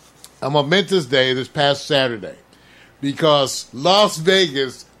this past Saturday, because Las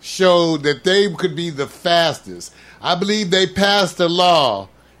Vegas showed that they could be the fastest. I believe they passed a law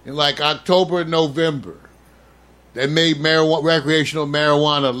in like October and November that made recreational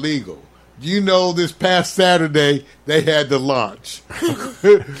marijuana legal. Do you know this past Saturday they had to launch?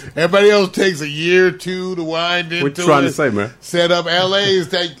 Everybody else takes a year or two to wind into it. What you trying to say, man? Set up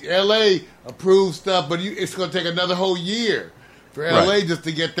LA approved stuff, but it's going to take another whole year for LA just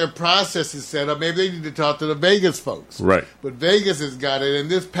to get their processes set up. Maybe they need to talk to the Vegas folks. Right. But Vegas has got it. And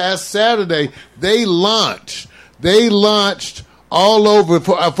this past Saturday, they launched. They launched all over.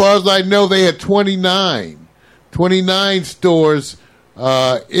 As far as I know, they had 29 stores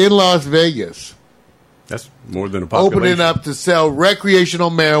in Las Vegas. That's more than a population. Opening up to sell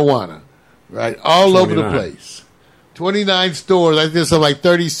recreational marijuana, right? All over the place. 29 stores. I think there's something like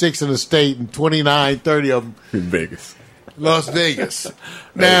 36 in the state and 29, 30 of them in Vegas. Las Vegas.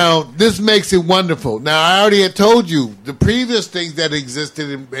 Now, this makes it wonderful. Now, I already had told you the previous things that existed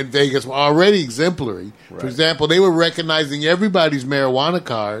in Vegas were already exemplary. Right. For example, they were recognizing everybody's marijuana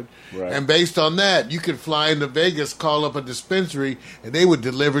card. Right. And based on that, you could fly into Vegas, call up a dispensary, and they would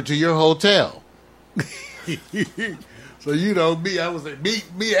deliver to your hotel. So, I was like, meet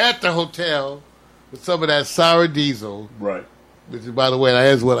me at the hotel with some of that sour diesel. Right. Which is, by the way, that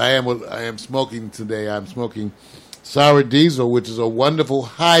is what I am smoking today. I'm smoking sour diesel, which is a wonderful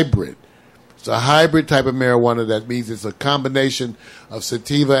hybrid. It's a hybrid type of marijuana. That means it's a combination of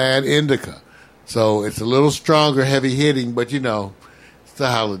sativa and indica. So it's a little stronger, heavy hitting, but it's a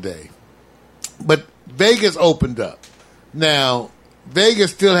holiday. But Vegas opened up. Now,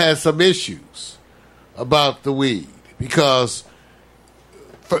 Vegas still has some issues about the weed because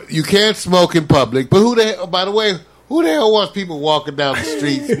you can't smoke in public. But by the way, who the hell wants people walking down the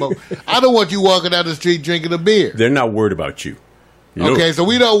street smoke? I don't want you walking down the street drinking a beer. They're not worried about you. Okay, so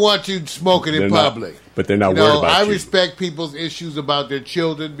we don't want you smoking in public. But they're not worried about you. I respect people's issues about their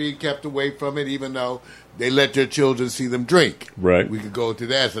children being kept away from it, even though they let their children see them drink. Right. We could go to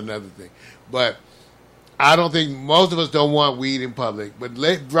that's another thing. But I don't think most of us don't want weed in public. But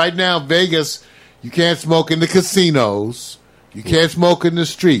right now, Vegas, you can't smoke in the casinos. You can't smoke in the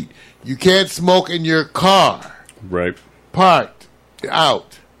street. You can't smoke in your car. Right. Parked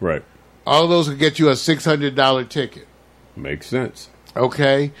out. Right. All of those could get you a $600 ticket. Makes sense.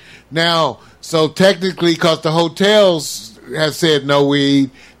 Okay. Now, so technically, because the hotels have said no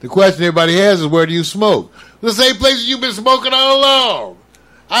weed, the question everybody has is where do you smoke? The same places you've been smoking all along.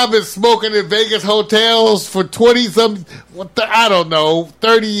 I've been smoking in Vegas hotels for 20-some, I don't know,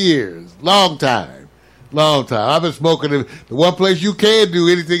 30 years. Long time. I've been smoking in the one place you can do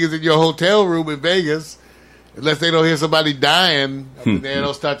anything is in your hotel room in Vegas, unless they don't hear somebody dying. They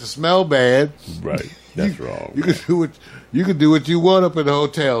don't start to smell bad. Right. That's wrong. You can do what you want up in the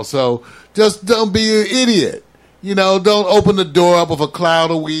hotel. So just don't be an idiot. Don't open the door up with a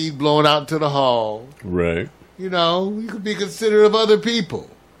cloud of weed blowing out into the hall. Right. You could be considerate of other people.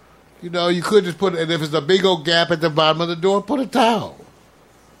 You could just and if it's a big old gap at the bottom of the door, put a towel.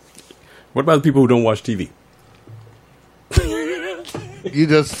 What about the people who don't watch TV? You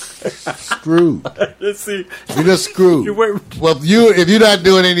just screwed. Let's see. You just screwed. Well, if you're not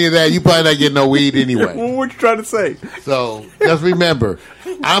doing any of that, you probably not getting no weed anyway. What you trying to say? So just remember,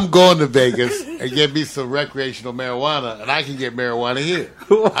 I'm going to Vegas and get me some recreational marijuana, and I can get marijuana here.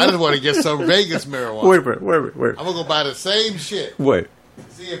 I just want to get some Vegas marijuana. Wait a minute. I'm gonna go buy the same shit. Wait.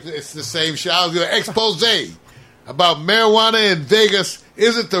 See if it's the same shit. I was doing an expose about marijuana in Vegas.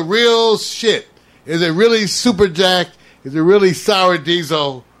 Is it the real shit? Is it really Super Jack? Is it really sour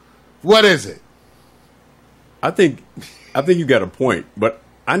diesel? What is it? I think you got a point, but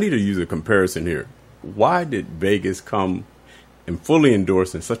I need to use a comparison here. Why did Vegas come and fully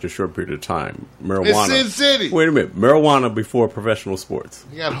endorse in such a short period of time marijuana? It's Sin City. Wait a minute, marijuana before professional sports.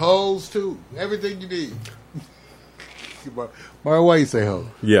 You got hoes too. Everything you need. Mario, why you say hoe?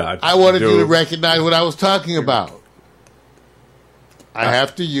 Yeah, I wanted you to recognize what I was talking about. I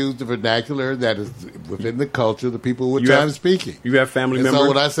have to use the vernacular that is within the culture, the people with time speaking. You have family members? So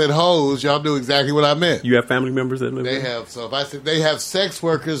when I said hoes, y'all knew exactly what I meant. You have family members that live there? They have. So if I said they have sex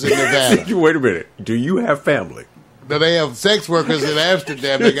workers in Nevada. Wait a minute. Do you have family? No, they have sex workers in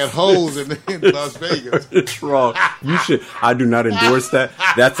Amsterdam. They got hoes in Las Vegas. It's wrong. You should. I do not endorse that.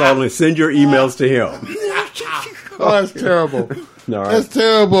 That's all. Send your emails to him. Oh, that's terrible. No, that's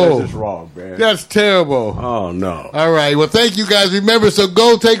terrible. That's just wrong, man. That's terrible. Oh, no. All right. Well, thank you, guys. Remember, so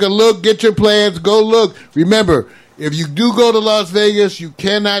go take a look. Get your plans. Go look. Remember, if you do go to Las Vegas, you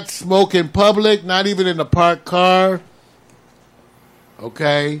cannot smoke in public, not even in a parked car.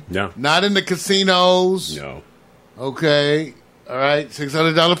 Okay? No. Not in the casinos. No. Okay. All right.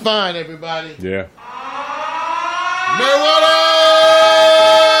 $600 fine, everybody. Yeah. Marijuana!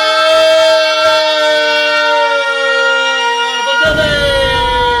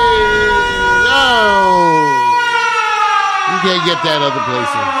 You can't get that other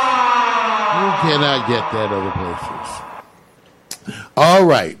places. You cannot get that other places. All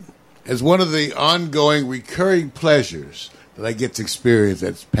right. As one of the ongoing recurring pleasures that I get to experience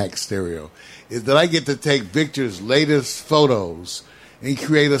at Pack Stereo is that I get to take Victor's latest photos and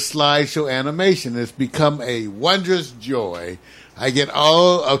create a slideshow animation. It's become a wondrous joy. I get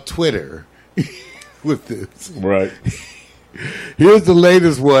all of Twitter with this. Right. Here's the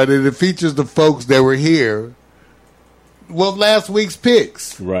latest one, and it features the folks that were here. Well, last week's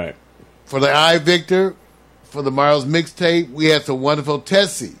picks. Right. For the I, Victor, for the Miles mixtape, we had some wonderful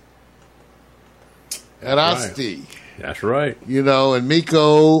Tessie and Asti. That's right. And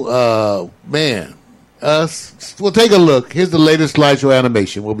Miko, man, us. We'll take a look. Here's the latest slideshow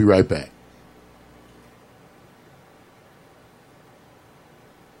animation. We'll be right back.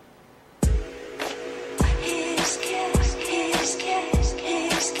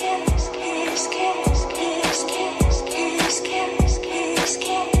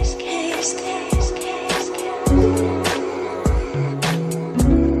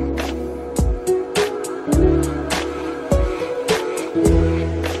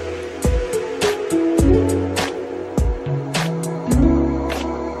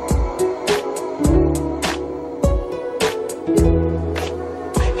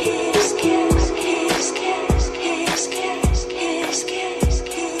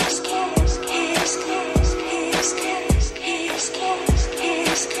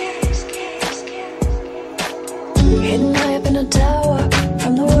 Hidden high up in a tower,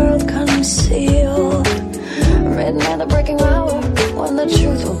 from the world concealed. Midnight, the breaking hour, when the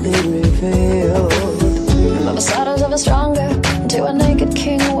truth will be revealed. From the shadows of a stronger, to a naked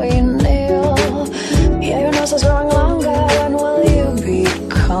king we kneel. Yeah, your nose is growing longer, when will you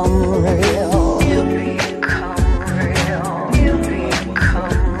become real? You become real. You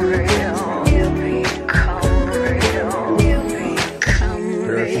become real. You become real. You become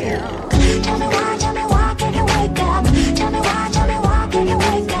real. Tell me why can you wake up? Tell me why can you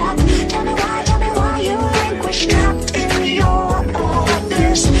wake up? Tell me why you languish trapped in your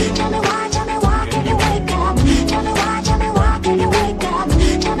abyss. Tell me why can you wake up? Tell me why can you wake up?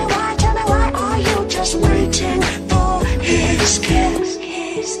 Tell me why are you just waiting for his kiss?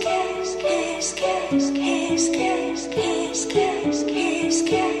 His kiss, his kiss, his kiss, his kiss, his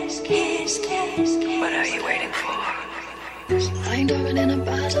kiss, his kiss. What are you waiting for? Lying dormant in a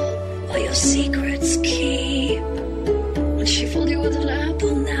bottle, all your secrets keep. When she fooled you with an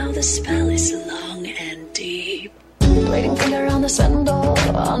apple, now the spell is long and deep. Waiting finger on the spindle,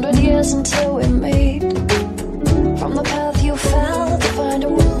 100 years until we meet. From the path you fell to find a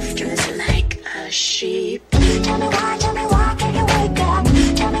wolf dressed like a sheep. Tell me why can you wake up?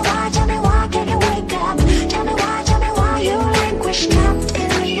 Tell me why can you wake up? Tell me why you languish trapped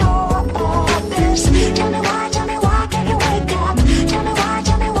in your abyss. Tell me why can you wake up? Tell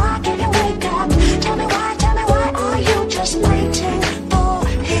me why can you wake up? Tell me why are you just waiting for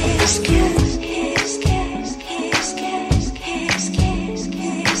his kiss? His kiss, his kiss, his kiss,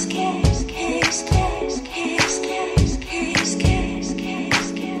 his kiss, his kiss, his kiss, his kiss,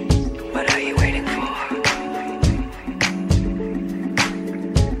 his kiss. What are you waiting for?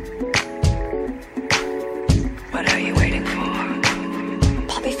 What are you waiting for?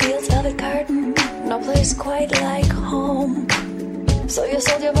 Poppy fields, velvet curtain, no place quite like home. So you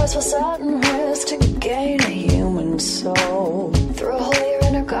sold your voice for certain risk to gain a human soul. Through a hole you're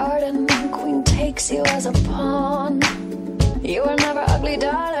in her garden, queen takes you as a pawn. You were never ugly,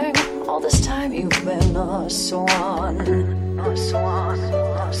 darling. All this time you've been a swan. A swan,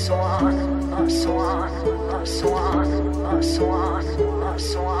 a swan, a swan, a swan, a swan, a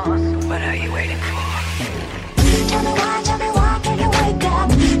swan. What are you waiting for? Tell me why can you wake up?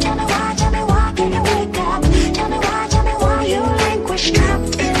 Tell me why can you wake up? Tell me why you languish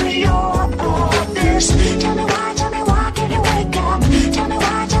trapped in your abyss. Tell me why can you wake up? Tell me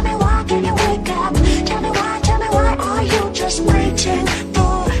why can you wake up? Tell me why are you just waiting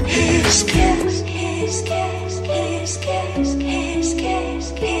for his kiss? His kiss, his kiss, his kiss, his kiss,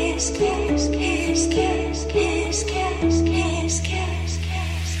 his kiss, his kiss, his kiss, his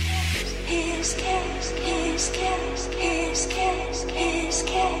kiss, his kiss, his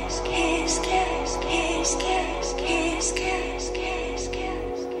kiss, his kiss, his kiss, his kiss, his kiss, his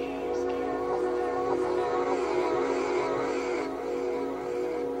kiss.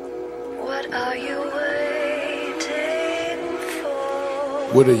 What are you waiting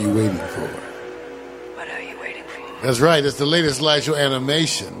for? What are you waiting for? What are you waiting for? That's right. It's the latest live show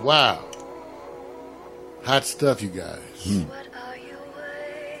animation. Wow. Hot stuff, you guys. What are you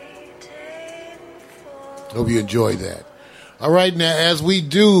waiting for? Hope you enjoy that. All right, now, as we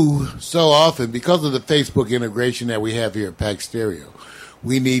do so often, because of the Facebook integration that we have here at Pack Stereo,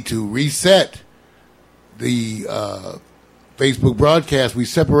 we need to reset the Facebook broadcast. We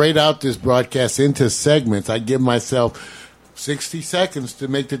separate out this broadcast into segments. I give myself 60 seconds to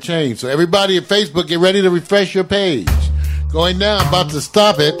make the change. So everybody at Facebook, get ready to refresh your page. Going now, I'm about to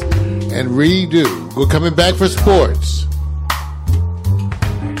stop it and redo. We're coming back for sports.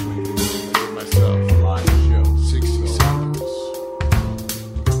 Myself. Live show. 60 seconds.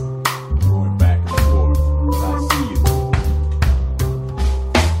 Going back and forth. I see you.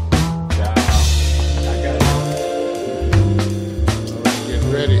 I got it. Get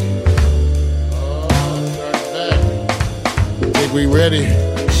ready. Oh, start back. I think we ready.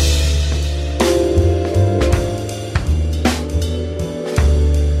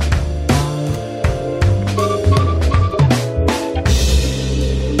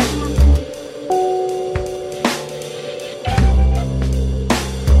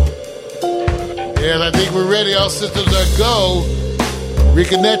 Yes, I think we're ready. All systems are go.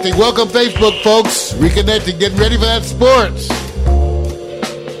 Reconnecting. Welcome, Facebook folks. Reconnecting. Getting ready for that sports.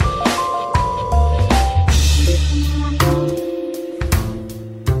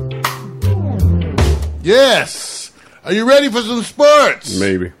 Yes. Are you ready for some sports?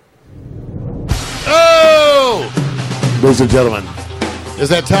 Maybe. Oh! Ladies and gentlemen, it's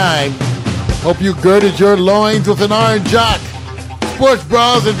that time. Hope you girded your loins with an iron jock. Sports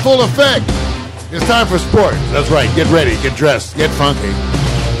bras in full effect. It's time for sports. That's right. Get ready. Get dressed. Get funky.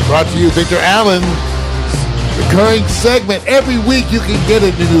 Brought to you, Victor Allen. recurring segment every week you can get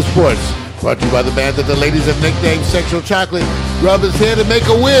it in New Sports. Brought to you by the man that the ladies have nicknamed Sexual Chocolate. Rub his head and make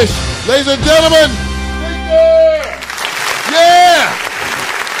a wish. Ladies and gentlemen, Victor! Yeah!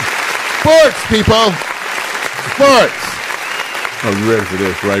 Sports, people. Sports. Are you ready for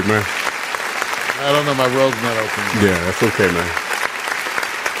this, right, man? I don't know, my road's not open. Yeah, that's okay, man.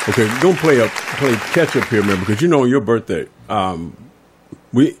 Okay, we're gonna play catch up here, man, because you know on your birthday,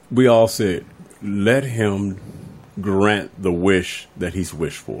 we all said, let him grant the wish that he's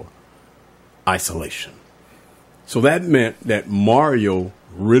wished for. Isolation. So that meant that Mario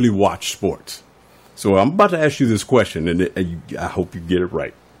really watched sports. So I'm about to ask you this question, and I hope you get it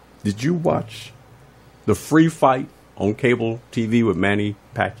right. Did you watch the free fight on cable TV with Manny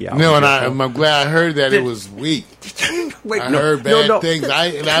Pacquiao? No, and I'm glad I heard that it was weak. Wait, I no, heard no, bad no. things.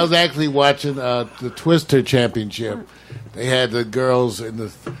 I was actually watching the Twister Championship. They had the girls in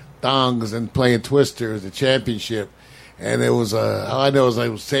the thongs and playing Twister as the championship, and it was all I know is it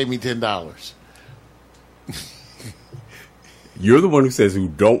was save me $10. You're the one who says you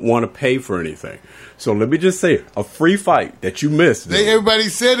don't want to pay for anything. So let me just say it. A free fight that you missed Everybody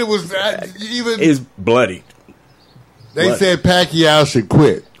said it was even. is bloody. They bloody. said Pacquiao should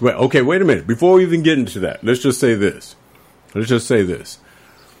quit. Wait, okay, wait a minute. Before we even get into that, let's just say this.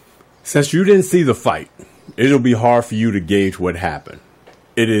 Since you didn't see the fight, it'll be hard for you to gauge what happened.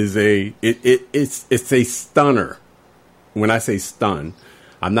 It's a stunner. When I say stun,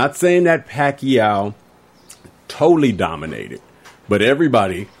 I'm not saying that Pacquiao totally dominated, but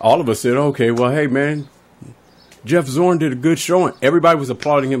everybody, all of us said, okay, well, hey, man, Jeff Zorn did a good showing. Everybody was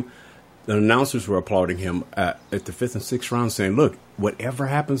applauding him. The announcers were applauding him at the 5th and 6th round, saying, look, whatever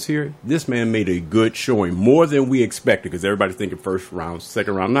happens here, this man made a good showing, more than we expected, because everybody's thinking first round,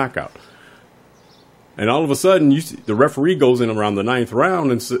 second round knockout. And all of a sudden, you see, the referee goes in around the 9th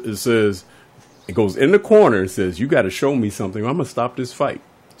round and says, it goes in the corner and says, you got to show me something. I'm going to stop this fight.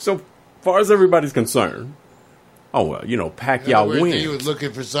 So far as everybody's concerned, oh, well, Pacquiao wins. He was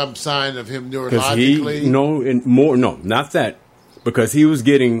looking for some sign of him Because neurologically. not that. Because he was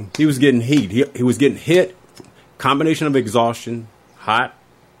getting heat. He was getting hit. Combination of exhaustion, hot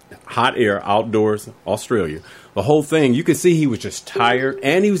air, outdoors, Australia. The whole thing, you could see he was just tired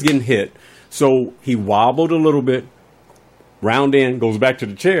and he was getting hit. So he wobbled a little bit, round in, goes back to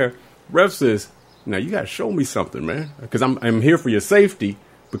the chair. Ref says, now you got to show me something, man. Because I'm here for your safety,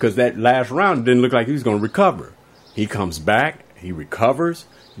 because that last round didn't look like he was going to recover. He comes back, he recovers,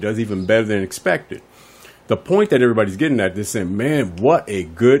 he does even better than expected. The point that everybody's getting at is saying, man, what a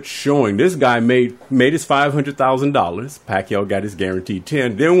good showing. This guy made his $500,000. Pacquiao got his guaranteed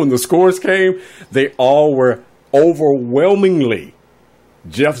 10. Then when the scores came, they all were overwhelmingly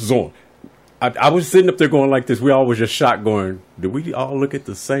Jeff Zorn. I was sitting up there going like this. We all was just shocked going, did we all look at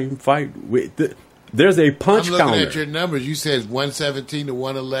the same fight? There's a punch I'm looking counter. at your numbers. You said 117 to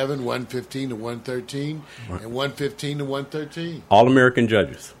 111, 115 to 113, and 115 to 113. All-American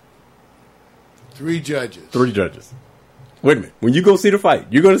judges. 3 judges. 3 judges. Wait a minute. When you go see the fight,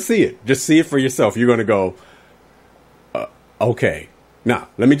 you're going to see it. Just see it for yourself. You're going to go, okay. Now,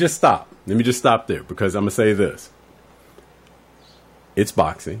 let me just stop. Let me just stop there, because I'm going to say this. It's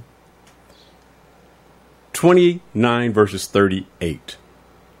boxing. 29 versus 38.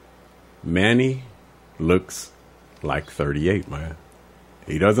 Manny looks like 38, man.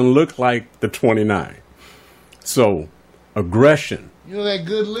 He doesn't look like the 29. So, aggression. You know that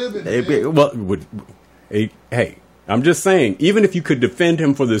good living, man. Well, hey, I'm just saying, even if you could defend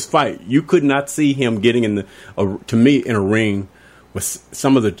him for this fight, you could not see him getting in a ring with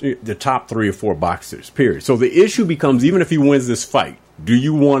some of the top 3 or 4 boxers, period. So the issue becomes, even if he wins this fight, do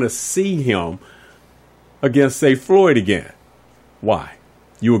you want to see him against, say, Floyd again? Why?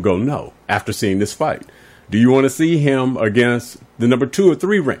 You would go, no, after seeing this fight. Do you want to see him against the number 2 or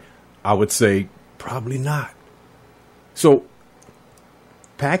 3 rank? I would say probably not. So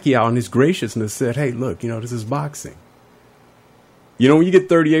Pacquiao, in his graciousness, said, hey, look, this is boxing. When you get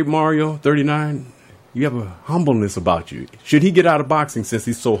 38, Mario, 39, you have a humbleness about you. Should he get out of boxing since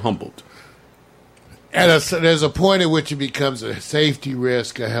he's so humbled? And there's a point at which it becomes a safety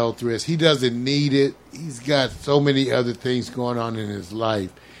risk, a health risk. He doesn't need it. He's got so many other things going on in his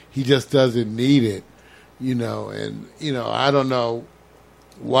life. He just doesn't need it, And, I don't know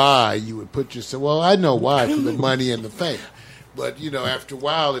why you would put yourself. Well, I know why, for the money and the fame. But, after a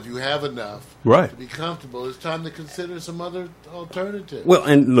while, if you have enough to be comfortable, it's time to consider some other alternatives. Well,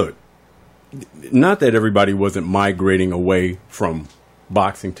 and look, not that everybody wasn't migrating away from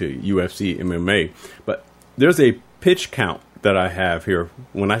boxing to UFC, MMA, but there's a pitch count that I have here.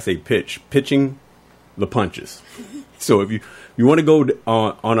 When I say pitching the punches. So if you want to go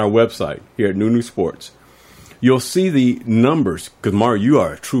on our website here at New Sports, you'll see the numbers. Because, Mario, you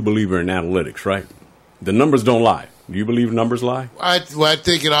are a true believer in analytics, right? The numbers don't lie. Do you believe numbers lie? I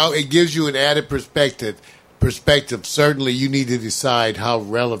think it gives you an added perspective. Certainly, you need to decide how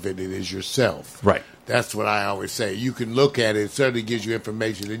relevant it is yourself. Right. That's what I always say. You can look at it. It certainly gives you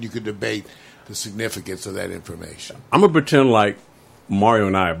information, and you can debate the significance of that information. I'm going to pretend like Mario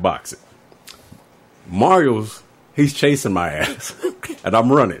and I are boxing. He's chasing my ass, and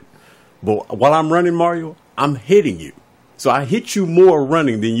I'm running. But while I'm running, Mario, I'm hitting you. So I hit you more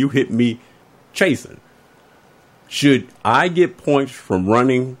running than you hit me chasing. Should I get points from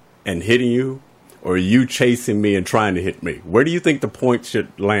running and hitting you, or are you chasing me and trying to hit me? Where do you think the points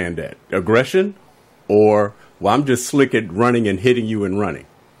should land at? Aggression? Or, well, I'm just slick at running and hitting you and running?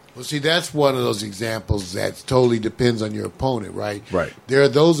 Well, see, that's one of those examples that totally depends on your opponent, right? Right. There are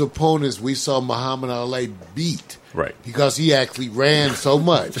those opponents we saw Muhammad Ali beat. Right. Because he actually ran so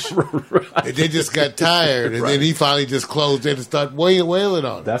much. Right. And they just got tired, and then he finally just closed in and started wailing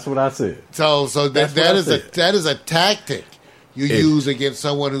on him. That's what I said. So that is a tactic you use against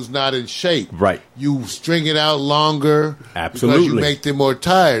someone who's not in shape. Right. You string it out longer. Absolutely. Because you make them more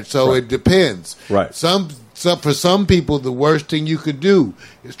tired. So it depends. Right. For some people, the worst thing you could do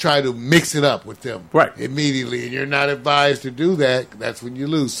is try to mix it up with them immediately, and you're not advised to do that. That's when you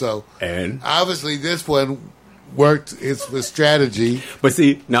lose. So, and obviously, this one worked. It's the strategy, but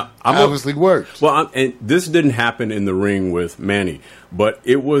see now, obviously worked. Well, and this didn't happen in the ring with Manny, but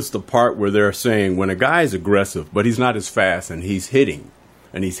it was the part where they're saying when a guy is aggressive, but he's not as fast, and he's hitting,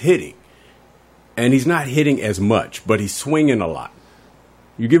 and he's not hitting as much, but he's swinging a lot.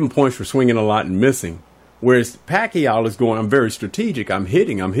 You give him points for swinging a lot and missing. Whereas Pacquiao is going, I'm very strategic. I'm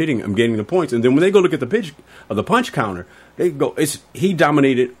hitting, I'm getting the points. And then when they go look at the punch counter, they go, he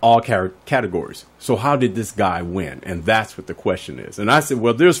dominated all categories. So how did this guy win? And that's what the question is. And I said,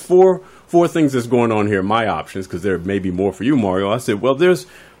 well, there's four things that's going on here. My options, because there may be more for you, Mario. I said, well, there's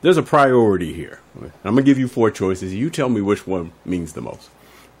a priority here. I'm gonna give you 4 choices. You tell me which one means the most.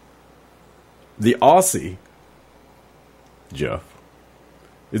 The Aussie, Jeff,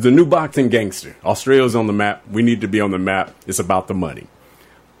 is the new boxing gangster. Australia's on the map. We need to be on the map. It's about the money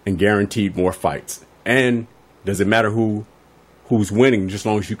and guaranteed more fights. And does it matter who's winning, just as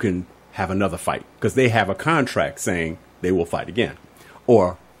long as you can have another fight? Because they have a contract saying they will fight again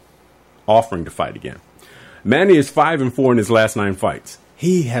or offering to fight again. Manny is 5-4 in his last 9 fights.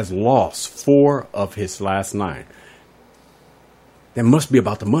 He has lost 4 of his last 9. That must be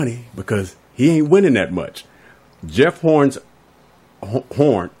about the money because he ain't winning that much. Jeff Horn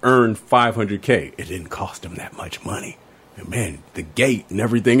earned $500K. It didn't cost him that much money. And man, the gate and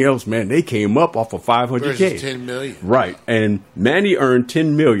everything else, man, they came up off of $500K. Versus $10 million. Right. And Manny earned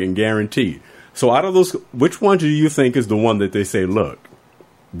 $10 million guaranteed. So out of those, which one do you think is the one that they say, look,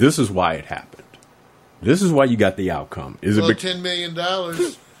 this is why it happened? This is why you got the outcome. Is it $10 million?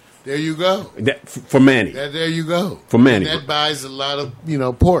 There you go. For Manny. There you go. For Manny. And that buys a lot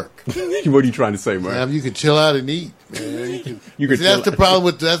of, pork. What are you trying to say, man? You can chill out and eat. Man. That's the problem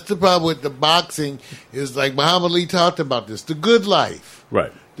with the boxing is like Muhammad Ali talked about this. The good life.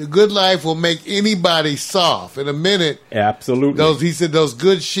 Right. The good life will make anybody soft in a minute. Absolutely. He said those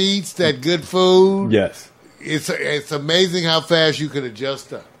good sheets, that good food. Yes. It's amazing how fast you can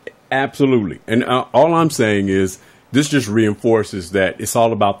adjust up. Absolutely. And all I'm saying is this just reinforces that it's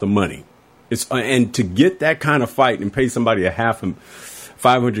all about the money. And to get that kind of fight and pay somebody a half of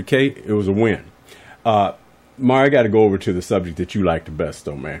 $500K, it was a win. Mario, I got to go over to the subject that you like the best,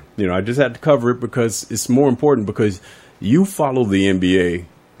 though, man. I just had to cover it because it's more important because you follow the NBA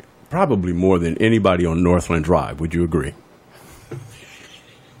probably more than anybody on Northland Drive. Would you agree?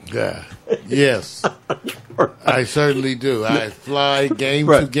 Yeah. Yes. I certainly do. I fly game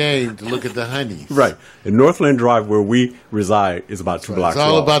to game to look at the honeys. Right. And Northland Drive, where we reside, is about 2 blocks It's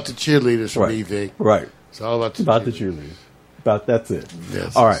all long. about the cheerleaders for me, Vic. Right. It's all about the cheerleaders. That's it.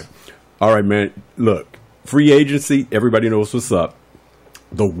 Yes. All right, man. Look, free agency, everybody knows what's up.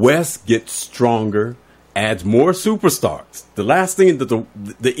 The West gets stronger, adds more superstars. The last thing that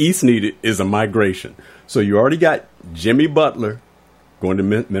the East needed is a migration. So you already got Jimmy Butler going to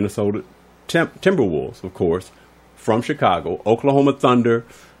Minnesota Timberwolves, of course, from Chicago. Oklahoma Thunder,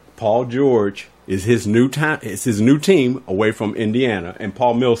 Paul George is his new team away from Indiana, and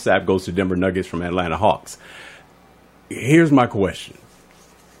Paul Millsap goes to Denver Nuggets from Atlanta Hawks. Here's my question.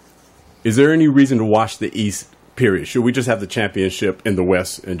 Is there any reason to watch the East, period? Should we just have the championship in the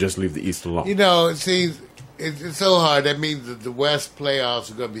West and just leave the East alone? It seems it's so hard. That means that the West playoffs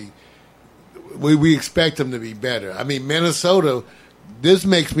are going to be, we expect them to be better. I mean, Minnesota, this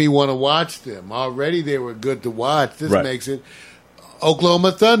makes me want to watch them. Already they were good to watch. This makes it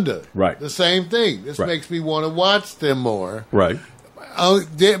Oklahoma Thunder. Right. The same thing. This Right. makes me want to watch them more. Right. Oh,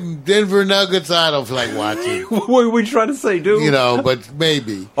 Denver Nuggets, I don't feel like watching. What are we trying to say, dude? You know, but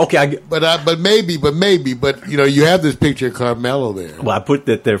maybe. Okay, I get, But maybe. But you know, you have this picture of Carmelo there. well, I put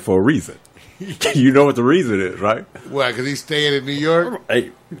that there for a reason. You know what the reason is, right? Why? Because he's staying in New York.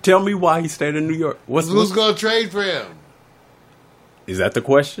 Hey, tell me why he stayed in New York. Who's going to trade for him? Is that the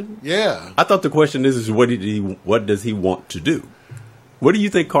question? Yeah. I thought the question is what does he want to do? What do you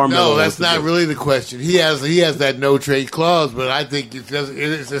think Carmelo? No, wants that's to not do? really the question. He has that no trade clause, but I think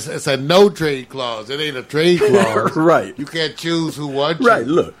it's a no trade clause. It ain't a trade clause. Right. You can't choose who wants Right.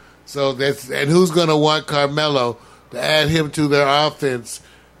 you. Look. So and who's going to want Carmelo to add him to their offense?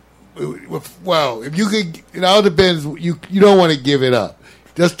 Well, if you could, it all depends. You don't want to give it up.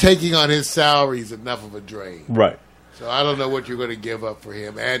 Just taking on his salary is enough of a drain. Right. So I don't know what you're going to give up for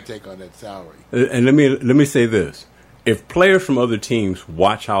him and take on that salary. And let me say this: if players from other teams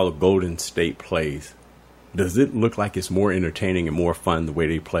watch how the Golden State plays, does it look like it's more entertaining and more fun the way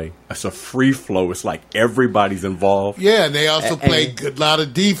they play? It's a free flow. It's like everybody's involved. Yeah, and they also play a lot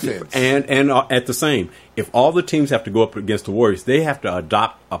of defense. And at the same, if all the teams have to go up against the Warriors, they have to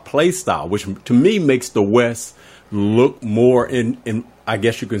adopt a play style, which to me makes the West look more in I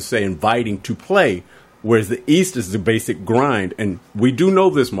guess you can say inviting to play, whereas the East is the basic grind. And we do know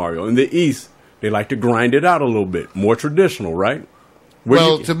this, Mario. In the East, they like to grind it out a little bit, more traditional, right?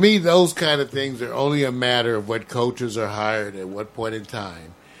 To me, those kind of things are only a matter of what coaches are hired at what point in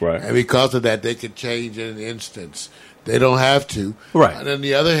time. Right. And because of that, they can change in an instance. They don't have to. Right. And on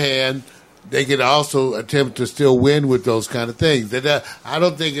the other hand, they could also attempt to still win with those kind of things. I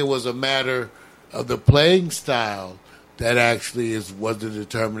don't think it was a matter of the playing style that actually was the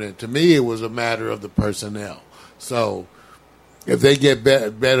determinant. To me, it was a matter of the personnel. So if they get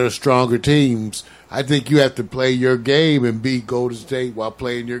better, stronger teams, I think you have to play your game and beat Golden State while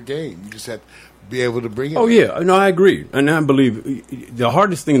playing your game. You just have to be able to bring it. Oh, yeah. No, I agree. And I believe the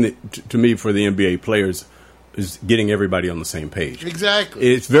hardest thing to me for the NBA players is getting everybody on the same page.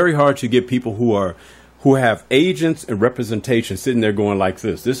 Exactly. It's very hard to get people who have agents and representation sitting there going like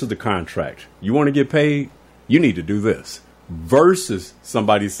this. This is the contract. You want to get paid? You need to do this. Versus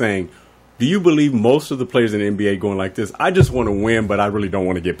somebody saying, do you believe most of the players in the NBA going like this? I just want to win, but I really don't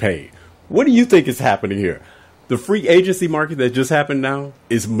want to get paid. What do you think is happening here? The free agency market that just happened now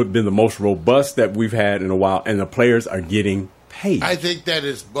has been the most robust that we've had in a while, and the players are getting paid. I think that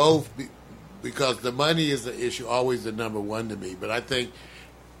is both because the money is the issue, always the number one to me. But I think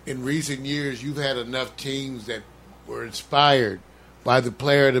in recent years, you've had enough teams that were inspired by the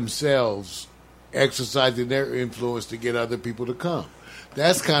player themselves exercising their influence to get other people to come.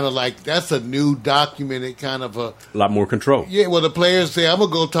 That's kind of like, that's a new documented kind of a lot more control. Yeah, well, the players say, I'm going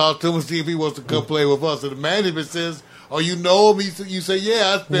to go talk to him and see if he wants to come play with us. And the management says, oh, you know him? You say,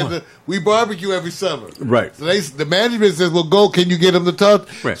 yeah, we barbecue every summer. Right. So the management says, well, go, can you get him to talk?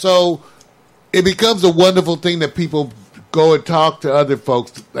 Right. So it becomes a wonderful thing that people go and talk to other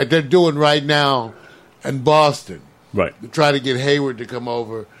folks, like they're doing right now in Boston. Right. To try to get Hayward to come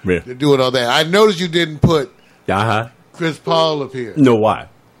over. Yeah. They're doing all that. I noticed you didn't put Uh-huh. Chris Paul up here. No, why?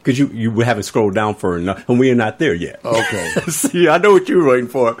 Because you haven't scrolled down for enough, and we are not there yet. Okay. See, I know what you were waiting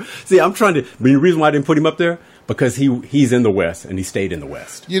for. See, I'm trying to. The reason why I didn't put him up there because he's in the West and he stayed in the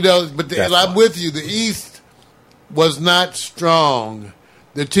West. You know, but That's I'm why. with you. The East was not strong.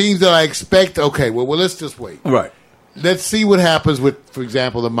 The teams that I expect. Okay, well, let's just wait. Right. Let's see what happens with, for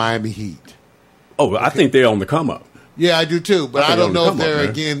example, the Miami Heat. Oh, I think they're on the come up. Yeah, I do too, but I don't know if they're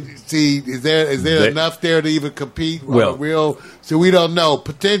again. See, is there enough there to even compete? Well, so we don't know.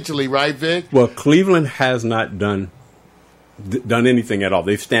 Potentially, right, Vic? Well, Cleveland has not done anything at all.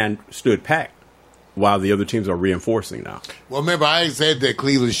 They've stood pat while the other teams are reinforcing now. Well, remember, I said that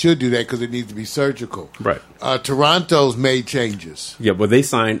Cleveland should do that because it needs to be surgical. Right. Toronto's made changes. Yeah, but they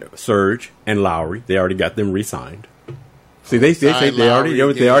signed Serge and Lowry. They already got them re-signed. See, they say they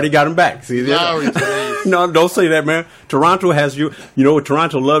already got him back. See, Lowry, no, don't say that, man. Toronto has you. You know what?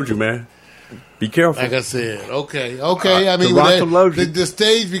 Toronto loves you, man. Be careful. Like I said, okay. I mean, Toronto loves you. The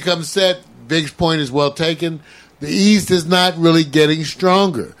stage becomes set. Vic's point is well taken. The East is not really getting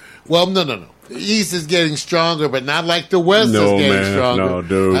stronger. Well, no. The East is getting stronger, but not like the West is getting stronger. No,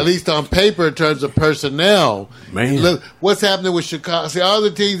 dude. At least on paper, in terms of personnel. Man. Look, what's happening with Chicago? See, all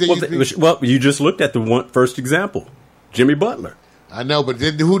the teams that you just looked at the first example. Jimmy Butler. I know, but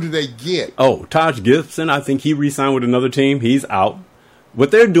then who did they get? Oh, Taj Gibson. I think he re-signed with another team. He's out.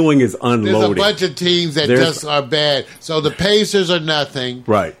 What they're doing is unloading. There's a bunch of teams that just are bad. So the Pacers are nothing.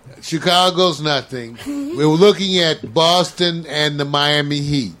 Right. Chicago's nothing. We were looking at Boston and the Miami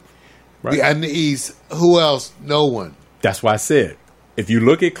Heat. Right. And the East. Who else? No one. That's why I said if you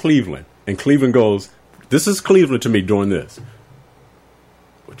look at Cleveland, and Cleveland goes, this is Cleveland to me doing this.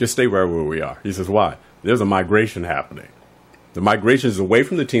 Just stay right where we are. He says, why? There's a migration happening. The migration is away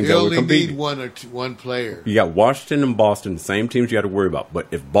from the teams You that were only competing. need one player. You got Washington and Boston, the same teams you got to worry about. But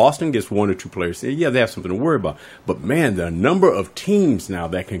if Boston gets one or two players, yeah, they have something to worry about. But, man, the number of teams now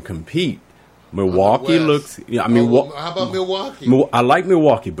that can compete. Milwaukee West. looks. Yeah, I mean, How about Milwaukee? I like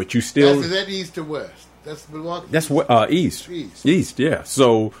Milwaukee, but you still. Is that East or West? That's Milwaukee. That's East. East. Yeah.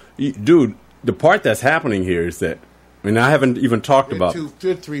 So, dude, the part that's happening here is that, and I haven't even talked about. Two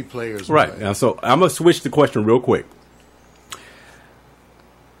or three players. Right. away. Now, so I'm gonna switch the question real quick.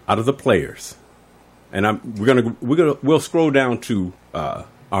 Out of the players, and we'll scroll down to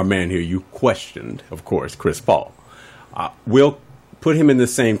our man here. You questioned, of course, Chris Paul. We'll put him in the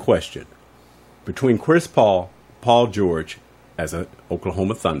same question between Chris Paul, Paul George, as an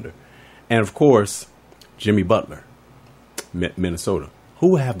Oklahoma Thunder, and of course Jimmy Butler, Minnesota. Who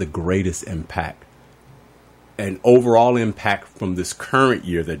will have the greatest impact and overall impact from this current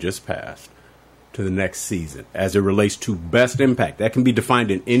year that just passed to the next season as it relates to best impact? That can be defined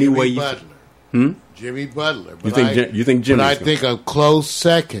in any way you Jimmy Butler. You think Jimmy? But I think a close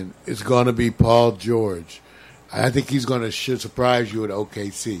second is going to be Paul George. I think he's going to surprise you at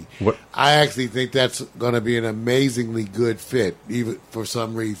OKC. What? I actually think that's going to be an amazingly good fit, even for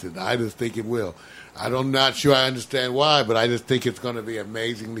some reason. I just think it will. I'm not sure I understand why, but I just think it's going to be an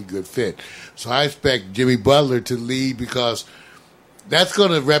amazingly good fit. So I expect Jimmy Butler to lead because that's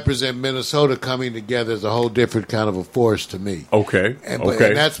going to represent Minnesota coming together as a whole different kind of a force to me. Okay. And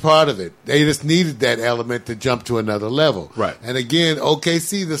Okay. that's part of it. They just needed that element to jump to another level. Right. And again,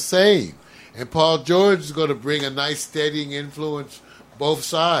 OKC the same. And Paul George is going to bring a nice steadying influence both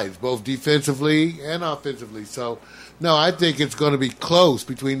sides, both defensively and offensively. So, no, I think it's going to be close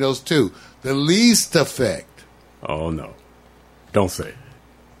between those two. The least effect Oh no! Don't say it.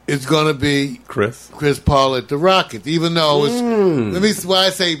 is going to be Chris. Paul at the Rockets, even though it's, let me why I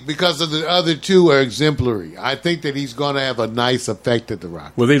say because of the other two are exemplary. I think that he's going to have a nice effect at the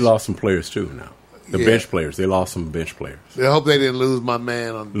Rockets. Well, they lost some players too now. The Yeah. bench players. They lost some bench players. I hope they didn't lose my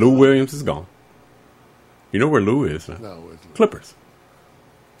man on Lou Williams is gone. You know where Lou is now? No, it's, Clippers.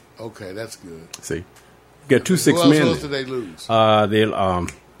 okay, that's good. See, you got 2 6 Who else men. else did they lose?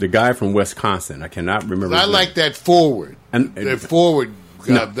 The guy from Wisconsin. I cannot remember. I his like name. that forward. And- That forward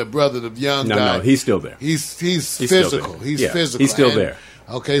guy, No. the brother, the young No, guy. no, he's still there. He's still physical. there. He's Yeah, physical. he's still And- there.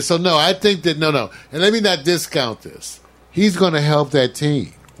 Okay, so no, I think that no, and let me not discount this. He's going to help that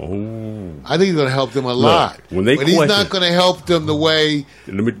team. Oh, I think he's going to help them a lot. when they but he's question- not going to help them the way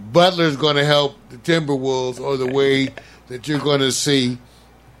let me. Butler's going to help the Timberwolves, or the way that you're going to see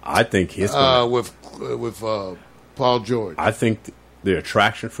I think his. gonna- with Paul George. I think the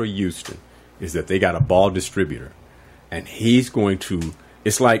attraction for Houston is that they got a ball distributor, and he's going to.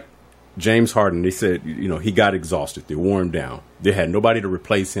 It's like James Harden. They said, he got exhausted. They wore him down. They had nobody to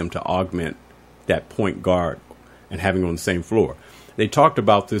replace him to augment that point guard and having him on the same floor. They talked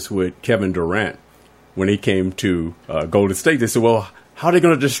about this with Kevin Durant when he came to Golden State. They said, well, how are they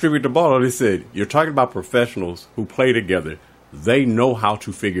going to distribute the ball? They said, you're talking about professionals who play together. They know how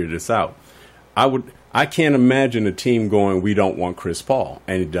to figure this out. I can't imagine a team going, we don't want Chris Paul,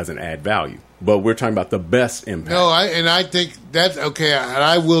 and it doesn't add value. But we're talking about the best impact. No, I think that's okay. And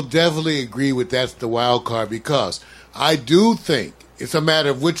I will definitely agree with that's the wild card, because I do think it's a matter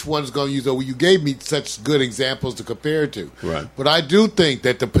of which one's going to use. You gave me such good examples to compare to. Right. But I do think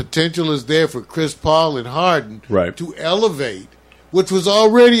that the potential is there for Chris Paul and Harden Right. to elevate, which was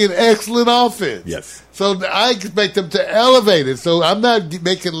already an excellent offense. Yes. So I expect them to elevate it. So I'm not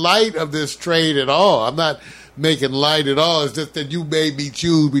making light of this trade at all. I'm not making light at all. It's just that you made me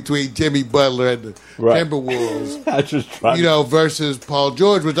choose between Jimmy Butler and the Right. Timberwolves. I just tried. Versus Paul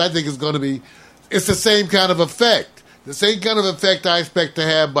George, which I think is going to be, it's the same kind of effect. The same kind of effect I expect to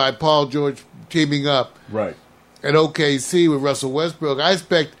have by Paul George teaming up Right. at OKC with Russell Westbrook. I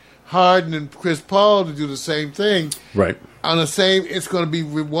expect Harden and Chris Paul to do the same thing. Right. On the same, it's going to be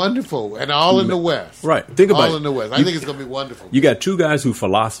wonderful, and all in the West. Right. Think about all it. in the West. I You- think it's going to be wonderful. You got two guys whose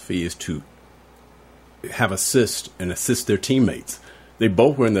philosophy is to have assist and assist their teammates. They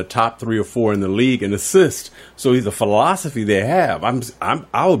both were in the top 3 or 4 in the league in assist. So the philosophy they have,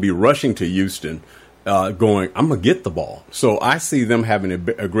 I will be rushing to Houston, going, I'm gonna get the ball. So I see them having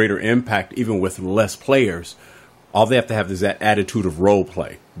a greater impact even with less players. All they have to have is that attitude of role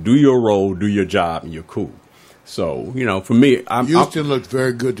play. Do your role, do your job, and you're cool. So for me, Houston looked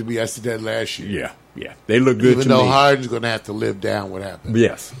very good to me. I said that last year. yeah, they look good Even to though me. Harden's going to have to live down what happened.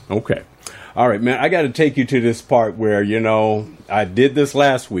 Yes. Okay. All right, man. I got to take you to this part where I did this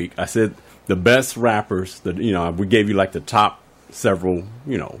last week. I said the best rappers. We gave you like the top several,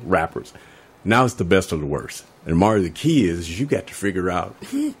 rappers. Now it's the best of the worst. And Mario, the key is you got to figure out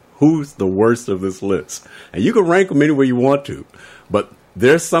who's the worst of this list. And you can rank them any way you want to. But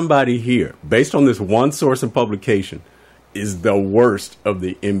there's somebody here, based on this one source and publication, is the worst of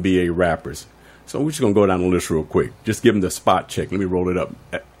the NBA rappers. So we're just going to go down the list real quick. Just give them the spot check. Let me roll it up.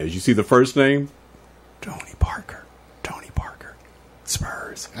 As you see the first name, Tony Parker.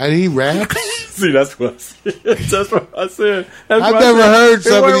 Spurs. And he raps? See, that's what I said. That's what I said. I've never heard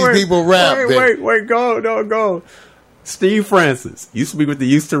some of these people rap. Wait, go. Steve Francis used to be with the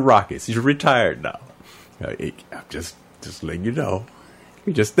Houston Rockets. He's retired now. I'm just letting you know.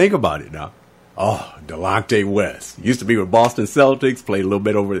 You just think about it now. Oh, Delonte West. Used to be with Boston Celtics, played a little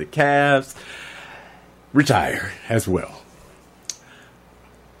bit over the Cavs. Retired as well.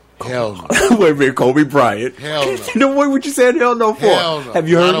 Hell no. Wait a minute, Kobe Bryant. Hell no. What would you say hell no for? Hell no. Have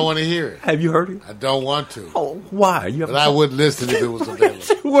you heard I don't want to hear it. Have you heard it? I don't want to. Oh, why? But I would listen if it was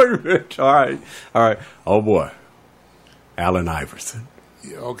available. Wait a minute. All right. Oh, boy. Allen Iverson.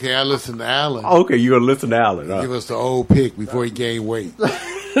 Yeah, okay, I listen to Allen. Okay, you're going to listen to Allen. Huh? Give us the old pick before he gained weight.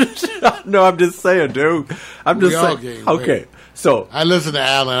 No, I'm just saying, dude. We all gained weight. Okay, so I listen to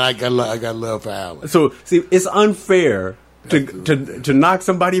Allen. I got love for Allen. So, see, it's unfair to knock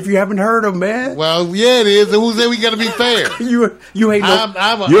somebody if you haven't heard them, man. Well, yeah, it is. Who said we got to be fair? You hate no.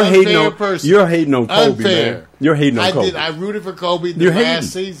 I'm an you're unfair hating on, person. You're hating on Kobe, unfair. man. You're hating on Kobe. I rooted for Kobe You're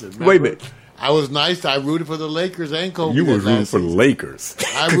last season. Remember? Wait a minute. I was nice. I rooted for the Lakers and Kobe. You were rooting for the Lakers.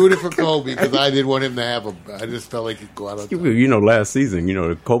 I rooted for Kobe because I didn't want him to have I just felt like he could go out on top. Last season,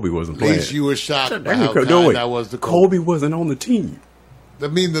 Kobe wasn't playing. At least you were shocked by how kind I was to Kobe wasn't on the team. I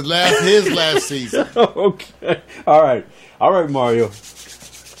mean, his last season. Okay. All right, Mario.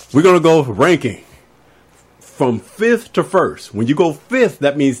 We're going to go ranking from 5th to 1st. When you go 5th,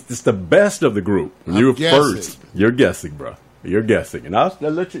 that means it's the best of the group. When you're first, you're guessing, bro. You're guessing. And I'll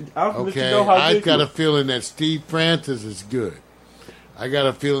let you know how I've got a feeling that Steve Francis is good. I got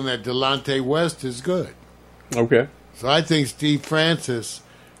a feeling that Delonte West is good. Okay. So I think Steve Francis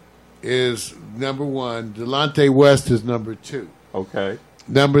is number 1. Delonte West is number 2. Okay.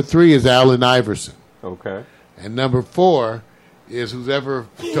 Number 3 is Allen Iverson. Okay. And number 4 is whoever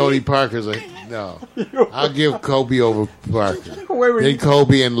Tony Parker's like. No, I'll give Kobe over Parker. Then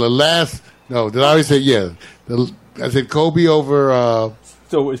Kobe and the last. No, did I already say yeah? I said Kobe over.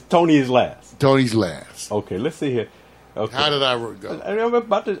 So it's Tony is last. Tony's last. Okay, let's see here. Okay. How did I go? I'm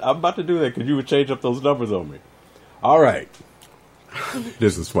about to do that because you would change up those numbers on me. All right.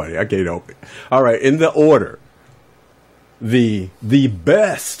 This is funny. I can't help it. All right, in the order. The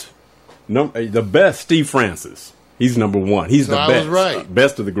best Steve Francis. He's number 1. He's the best. I was right.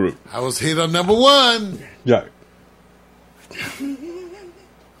 Best of the group. I was hit on number 1. Yeah.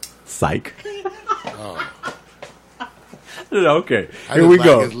 Psych. Oh. Okay. Here we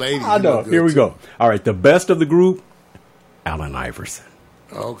go. I know. Here we too. go. All right. The best of the group, Allen Iverson.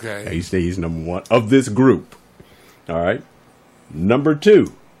 Okay. He's number 1 of this group. All right. Number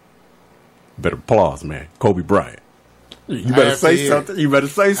 2. Better applause, man. Kobe Bryant. You better say something. You better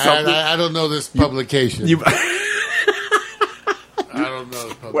say something. I don't know this publication. I don't know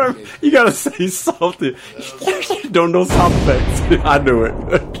this publication. You got to say something. Don't know sound effects. I knew it.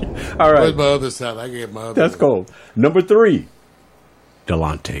 All right. Where's my other side? I can get my other That's cool. Number 3,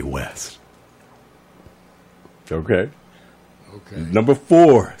 Delonte West. Okay. Number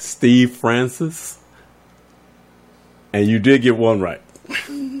 4, Steve Francis. And you did get one right.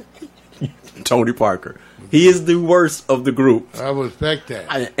 Tony Parker. He is the worst of the group. I respect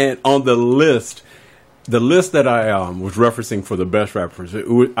that. And on the list that I was referencing for the best rappers,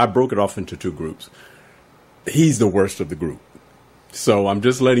 I broke it off into 2 groups. He's the worst of the group. So I'm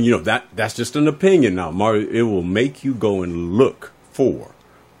just letting you know that's just an opinion now, Mario. It will make you go and look for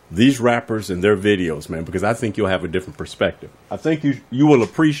these rappers and their videos, man, because I think you'll have a different perspective. I think you will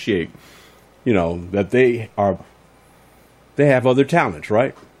appreciate, that they have other talents,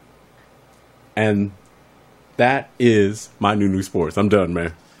 right? And that is my new sports. I'm done,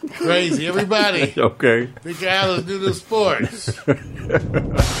 man. Crazy, everybody. Okay. Victor Allen's New Sports.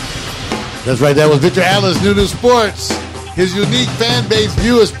 That's right. That was Victor Allen's New Sports. His unique fan base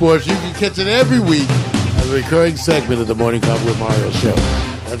view of sports. You can catch it every week as a recurring segment of the Morning Coffee with Mario show.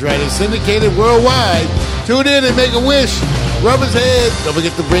 That's right. It's syndicated worldwide. Tune in and make a wish. Rub his head. Don't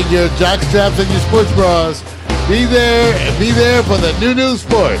forget to bring your jock straps and your sports bras. Be there for the new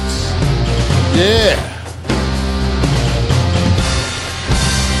sports. Yeah.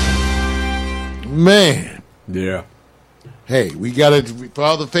 Man. Yeah. Hey, we got to, for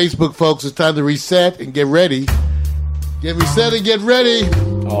all the Facebook folks, it's time to reset and get ready. Get reset and get ready.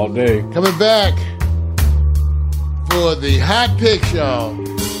 All day. Coming back for the hot picks, y'all.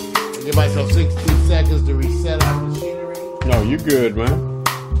 I'll give myself 60 seconds to reset our machinery. No, you're good, man.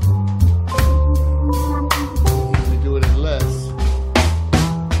 We do it in less.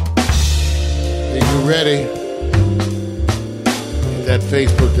 Think you ready? Get that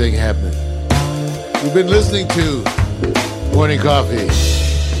Facebook thing happening. You've been listening to Morning Coffee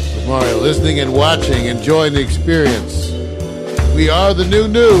with Mario. Listening and watching, enjoying the experience. We are the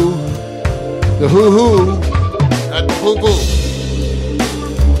new, the hoo-hoo, not the poo-poo.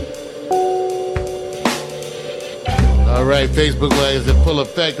 All right, Facebook Live is in full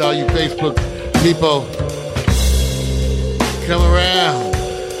effect. All you Facebook people, come around.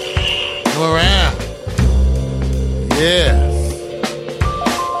 Come around. Yes.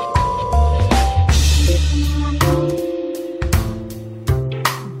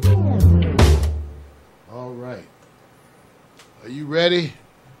 All right. Are you ready?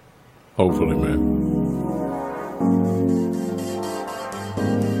 Hopefully, man.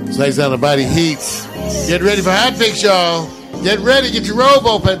 It's like how the body heats. Get ready for hot picks, y'all. Get ready. Get your robe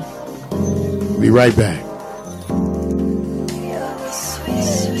open. Be right back.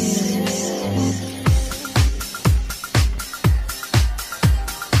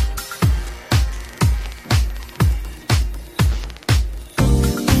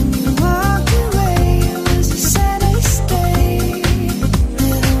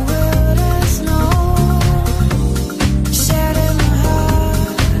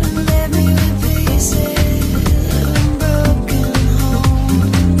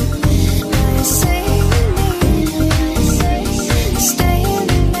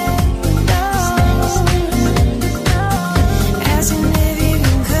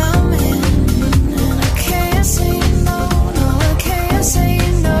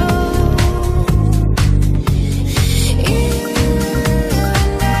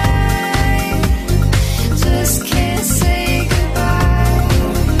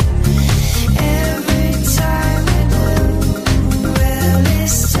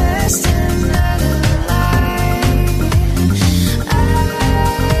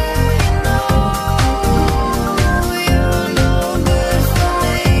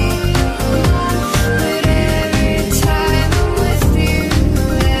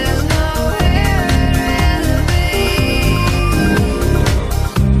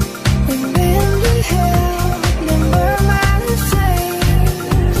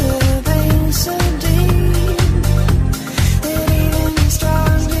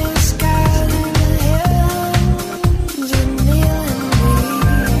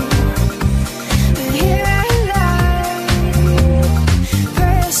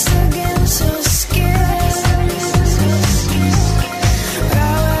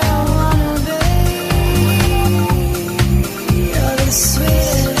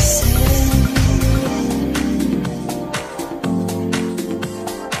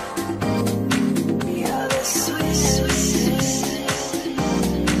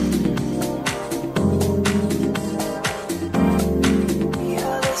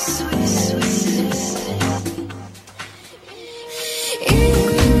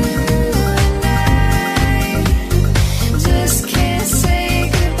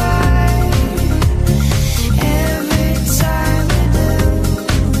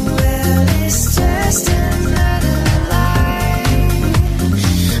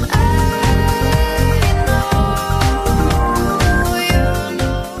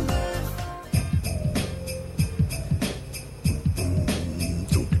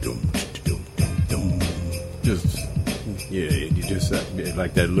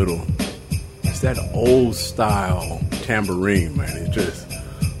 Like that little, it's that old style tambourine, man. It's just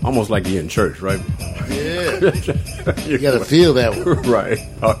almost like you're in church, right? Yeah. You got to feel that one. Right.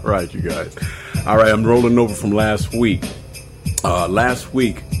 All right, you guys. All right, I'm rolling over from last week. Last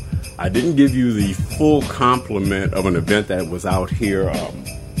week, I didn't give you the full complement of an event that was out here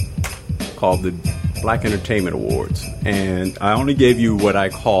called the Black Entertainment Awards. And I only gave you what I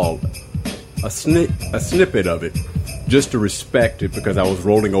called a snippet of it, just to respect it, because I was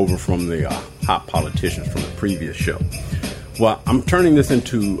rolling over from the hot politicians from the previous show. Well, I'm turning this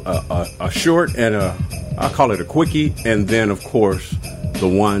into a short and I'll call it a quickie, and then, of course, the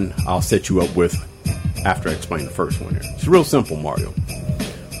one I'll set you up with after I explain the first one here. It's real simple, Mario.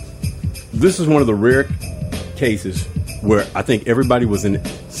 This is one of the rare cases where I think everybody was in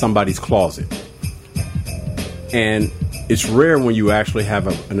somebody's closet. And it's rare when you actually have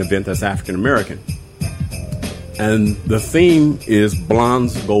an event that's African American. And the theme is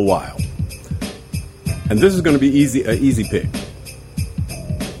Blondes Go Wild. And this is going to be an easy pick.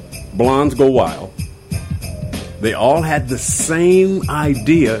 Blondes Go Wild. They all had the same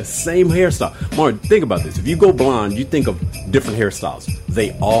idea, same hairstyle. Mario, think about this. If you go blonde, you think of different hairstyles.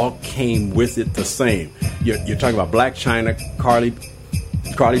 They all came with it the same. You're talking about Blac Chyna, Cardi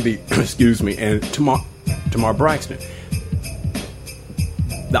B, excuse me, and Tamar Braxton.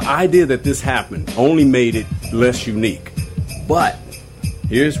 The idea that this happened only made it less unique. But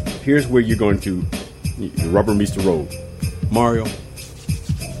here's where you're going to, the rubber meets the road. Mario,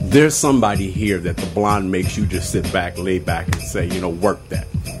 there's somebody here that the blonde makes you just sit back, lay back, and say, work that.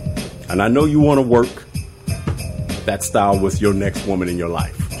 And I know you want to work that style with your next woman in your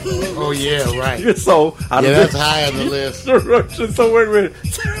life. Oh, yeah, right. So, that's high on the list. So, wait a minute.